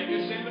 take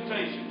this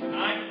invitation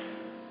tonight.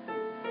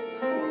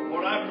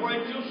 Lord, I pray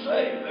that You'll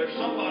save. There's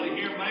somebody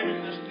here maybe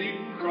that's deep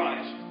in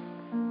Christ.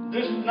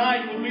 This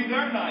night will be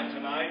their night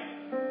tonight,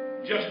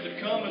 just to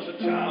come as a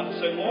child and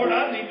say, Lord,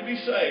 I need to be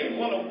saved.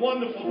 What a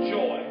wonderful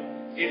joy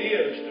it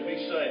is to be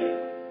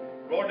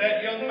saved. Lord,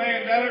 that young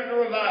man down at the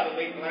revival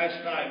meeting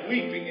last night,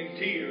 weeping in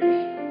tears,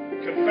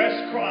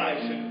 confessed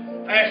Christ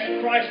and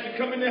asked Christ to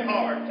come in their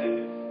heart.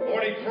 And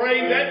Lord, he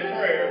prayed that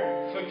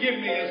prayer,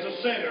 forgive me as a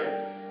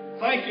sinner.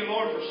 Thank You,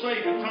 Lord, for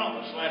saving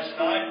Thomas last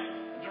night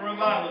at the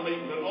revival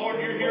meeting. But Lord,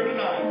 you're here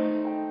tonight.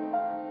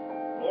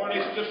 Lord,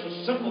 it's just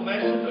a simple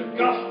message, a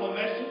gospel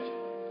message.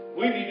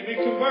 We need to be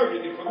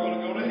converted if we're going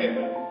to go to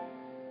heaven.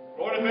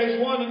 Lord, if there's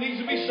one that needs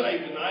to be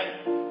saved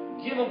tonight,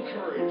 give them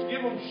courage,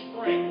 give them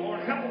strength.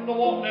 Lord, help them to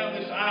walk down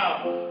this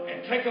aisle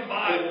and take a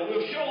Bible.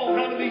 We'll show them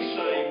how to be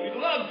saved. We'd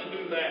love to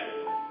do that.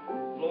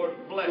 Lord,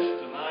 bless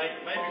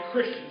tonight. Maybe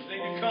Christians need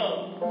to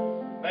come.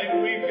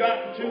 Maybe we've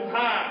gotten too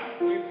high.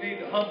 We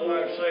need to humble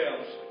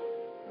ourselves.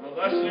 Well,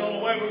 that's the only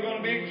way we're going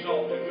to be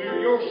exalted. We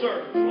are Your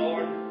servants,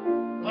 Lord.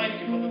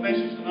 Thank You for the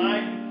message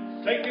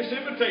tonight. Take this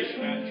invitation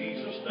now in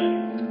Jesus'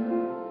 name.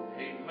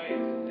 Amen.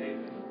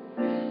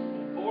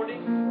 Amen.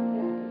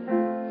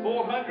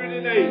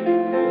 408.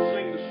 We'll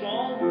sing the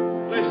song.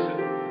 Listen,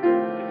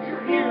 if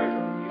you're here,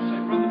 you say,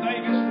 Brother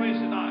Dave, it's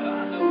Wednesday night.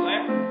 I know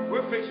that.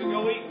 We're fixing to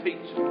go eat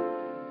pizza,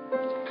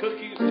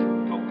 cookies,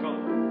 and Coca-Cola.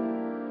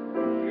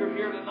 If you're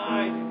here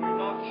tonight and you're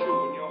not sure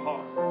in your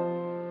heart,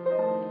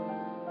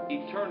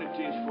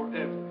 eternity is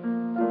forever.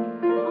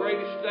 The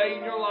greatest day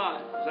in your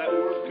life is that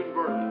word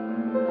converted.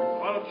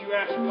 Why don't you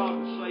ask God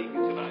to save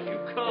you tonight? You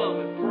come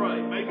and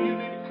pray. Maybe you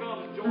need to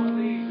come and join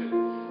these and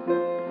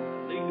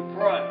need to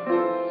pray.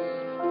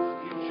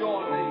 You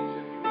join these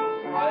if you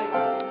will pray.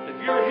 If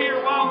you're here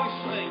while we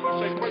sing, you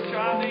say, Preacher,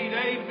 I need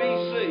A, B,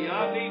 C.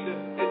 I need to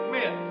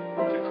admit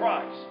to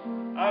Christ.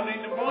 I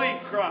need to believe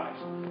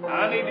Christ.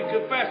 I need to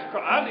confess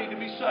Christ. I need to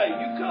be saved.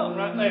 You come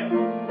right now.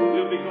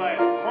 We'll be glad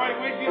to pray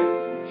with you.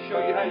 Show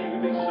you how you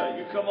can be saved.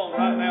 You come on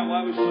right now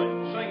while we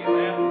sing. Sing it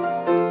now.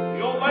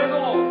 You obey the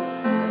Lord.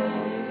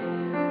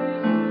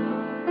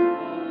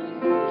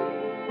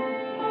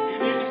 You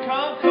need to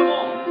come. Come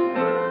on.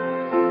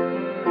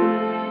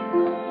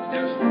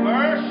 There's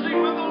mercy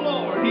with the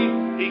Lord.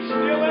 He's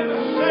still in the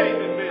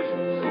saving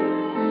business.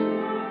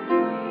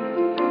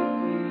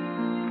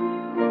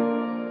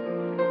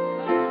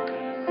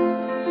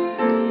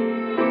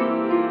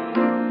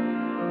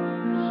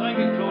 Sing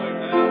it to Him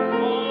now.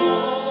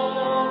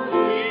 Oh,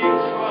 we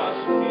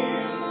trust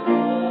Him.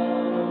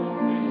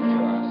 Oh, we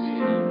trust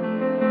Him.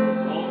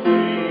 Oh,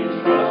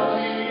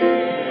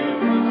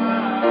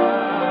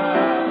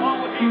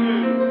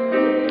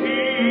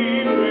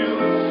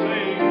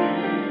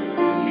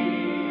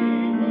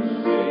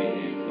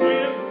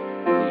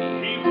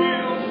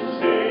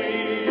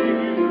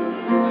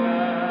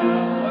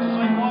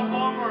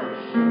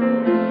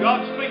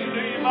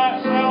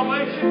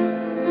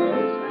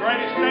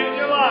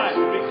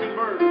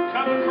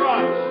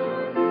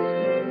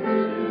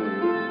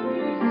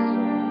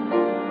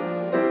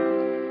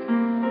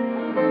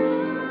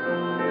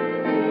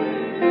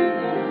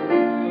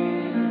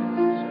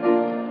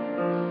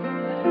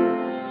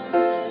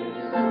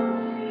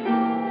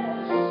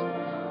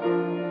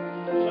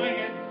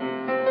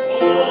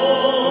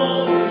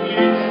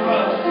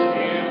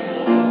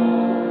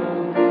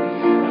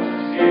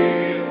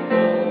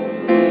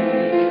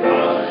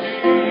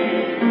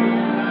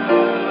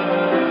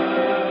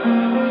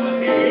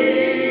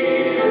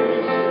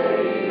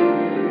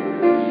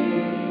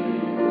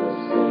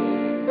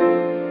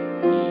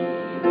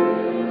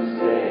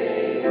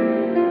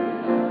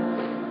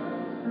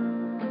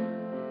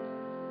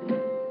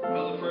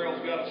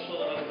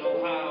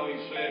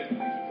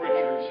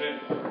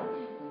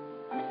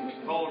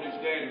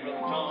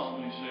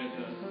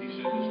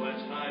 said this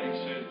last night. He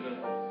said,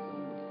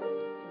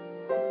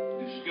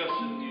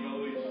 discussing, he's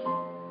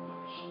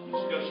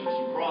discussing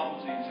some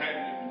problems he's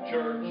having in the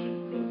church,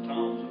 and Brother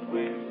Tom's an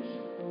evangelist.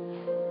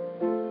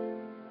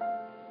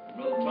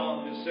 Brother Tom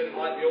just said it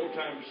like the old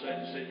timers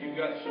said. He said, you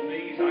got some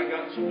needs, I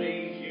got some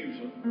needs, use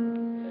them.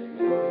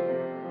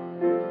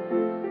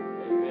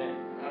 Amen.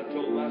 I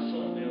told my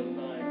son the other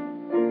night,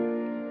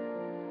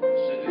 I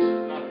said, this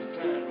is not the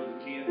time, Brother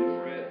Ken, to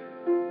fret,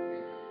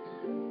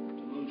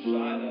 to lose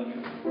sight of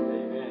him.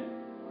 Amen.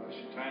 It's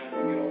the time to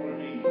get on our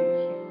knees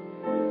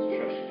and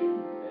trust him.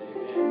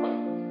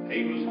 Amen. He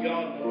was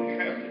God when we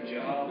have the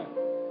job.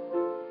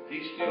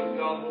 He's still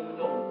God when we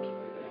don't.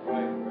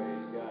 Right,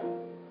 praise God.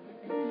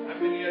 How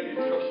many of you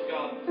trust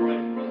God and pray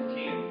for Brother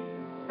Ken?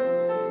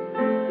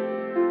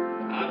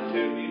 I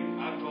tell you,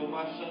 I told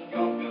my son,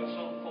 God's got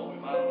something for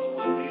him. I don't know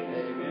what it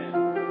is. Amen.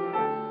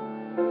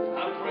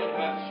 I'm praying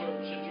about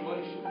certain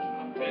situations.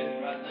 I'm telling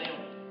you right now.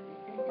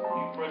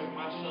 You pray for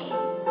my son.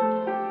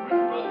 Pray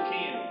for Brother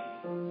Ken.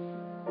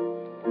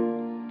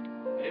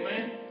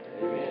 Amen?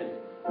 Amen.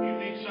 You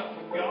need something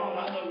from God, I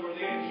know where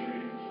the answer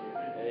is.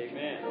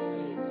 Amen.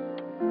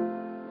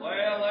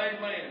 Well,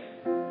 amen.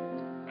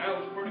 That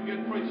was pretty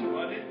good preaching,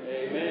 wasn't it?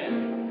 Amen.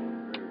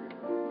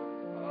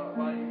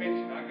 While you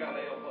mentioned I got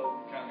an elbow,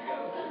 kind of got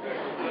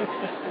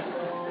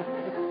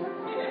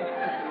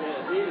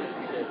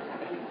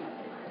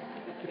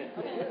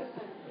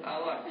I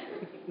like it.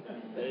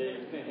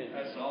 Amen.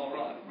 That's all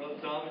right. Brother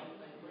Tommy?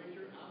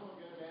 Preacher, I'm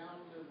gonna go down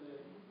to the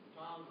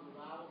Tom's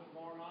Revival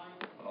tomorrow night.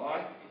 All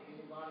right. If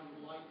anybody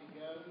would like to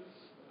go,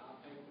 I'll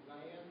take the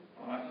van.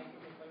 All right. Take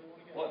them if they want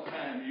to go. What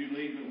time are you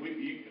leaving?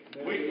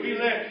 We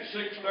left at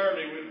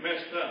 6:30. We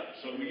messed up.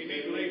 So you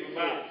need to leave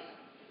about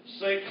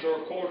 6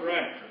 or a quarter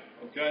after.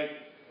 Okay?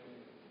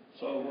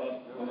 So,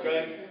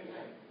 okay?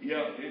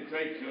 Yeah, it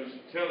takes us.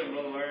 Tell him,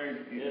 Brother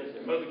Larry. Yes,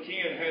 sir. Brother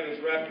Ken had us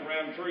wrapped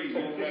around trees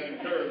going around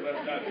the curve by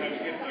the time we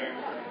get there.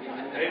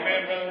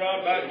 Amen, Brother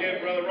Robert. About to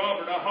give Brother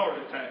Robert a heart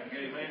attack.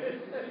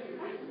 Amen.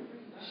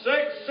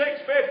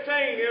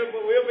 6:15.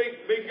 We'll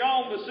be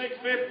gone by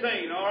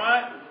 6:15. All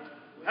right.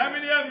 How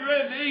many of you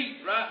ready to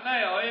eat right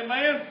now?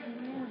 Amen.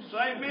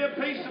 Save me a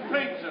piece of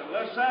pizza.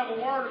 Let's have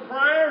a word of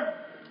prayer.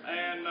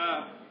 And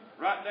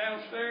right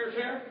downstairs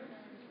here.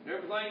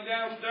 Everything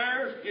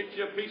downstairs. Get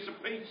you a piece of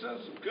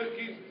pizza, some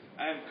cookies,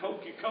 and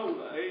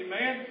Coca-Cola.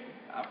 Amen.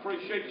 I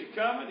appreciate you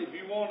coming. If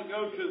you want to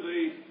go to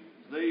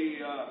the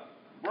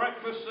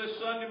breakfast this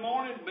Sunday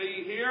morning,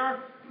 be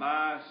here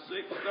by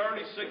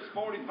 6:30,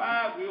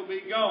 6:45. We'll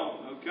be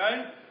gone.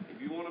 Okay.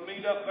 If you want to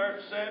meet up there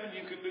at 7,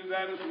 you can do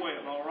that as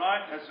well. All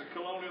right. That's the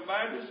Colonial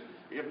Baptist.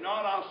 If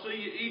not, I'll see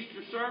you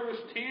Easter service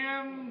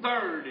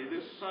 10:30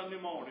 this Sunday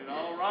morning.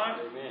 All right?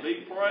 Amen.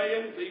 Be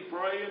praying, be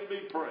praying,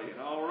 be praying.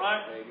 All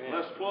right? Amen.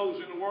 Let's close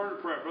in a word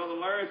of prayer. Brother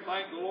Larry,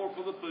 thank the Lord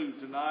for the food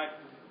tonight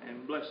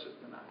and bless it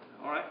tonight.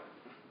 All right?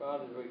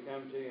 Father, as we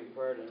come to you in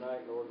prayer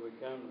tonight, Lord, we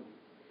come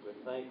with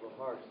thankful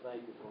hearts.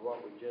 Thank you for what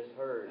we just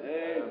heard.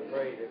 Amen. I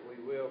pray that we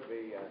will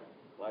be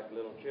like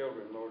little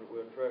children, Lord, that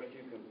we'll trust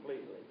you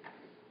completely.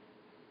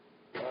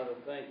 Father,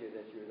 thank you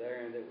that you're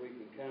there and that we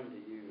can come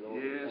to you, Lord.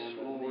 Yes, in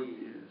time of Lord,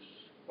 need.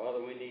 yes. Father,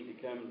 we need to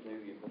come to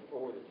you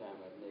before the time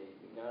of need.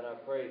 And God, I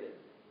pray that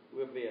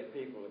we'll be a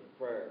people of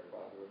prayer,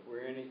 Father. If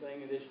we're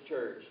anything in this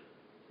church,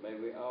 may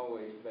we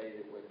always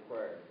bathe it with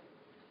prayer.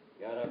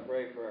 God, I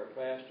pray for our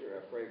pastor.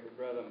 I pray for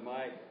Brother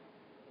Mike.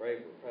 I pray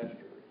for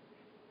Pastor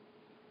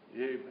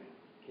Amen.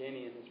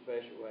 Kenny in a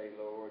special way,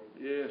 Lord.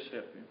 Yes,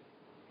 help him.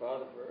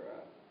 Father, for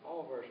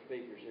all of our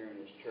speakers here in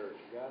this church,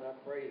 God, I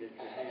pray that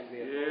your hand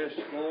be upon Yes,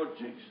 us. Lord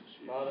Jesus.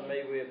 Yes. Father,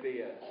 may we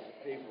be a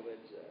people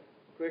that's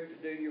quick to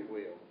do your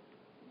will.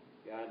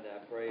 God, I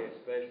pray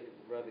especially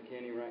for Brother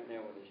Kenny right now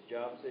with his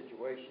job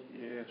situation.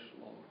 Yes,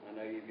 Lord. I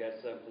know you've got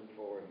something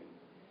for him.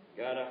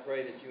 God, I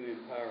pray that you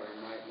empower him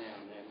right now,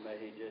 and that may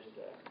he just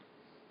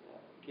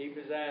keep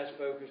his eyes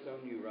focused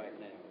on you right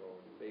now,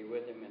 Lord. Be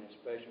with him in a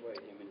special way,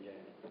 him and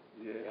Janet.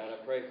 Yes. God, I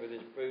pray for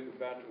this food we're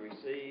about to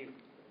receive.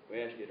 We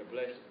ask you to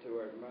bless it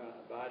to our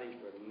bodies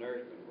for the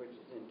nourishment which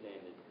is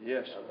intended.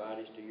 Yes. Our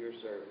bodies to your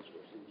service,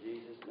 which in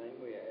Jesus' name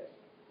we ask.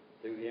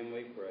 Through him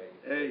we pray.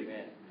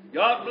 Amen.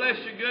 God bless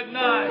you. Good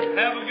night.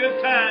 Have a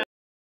good time.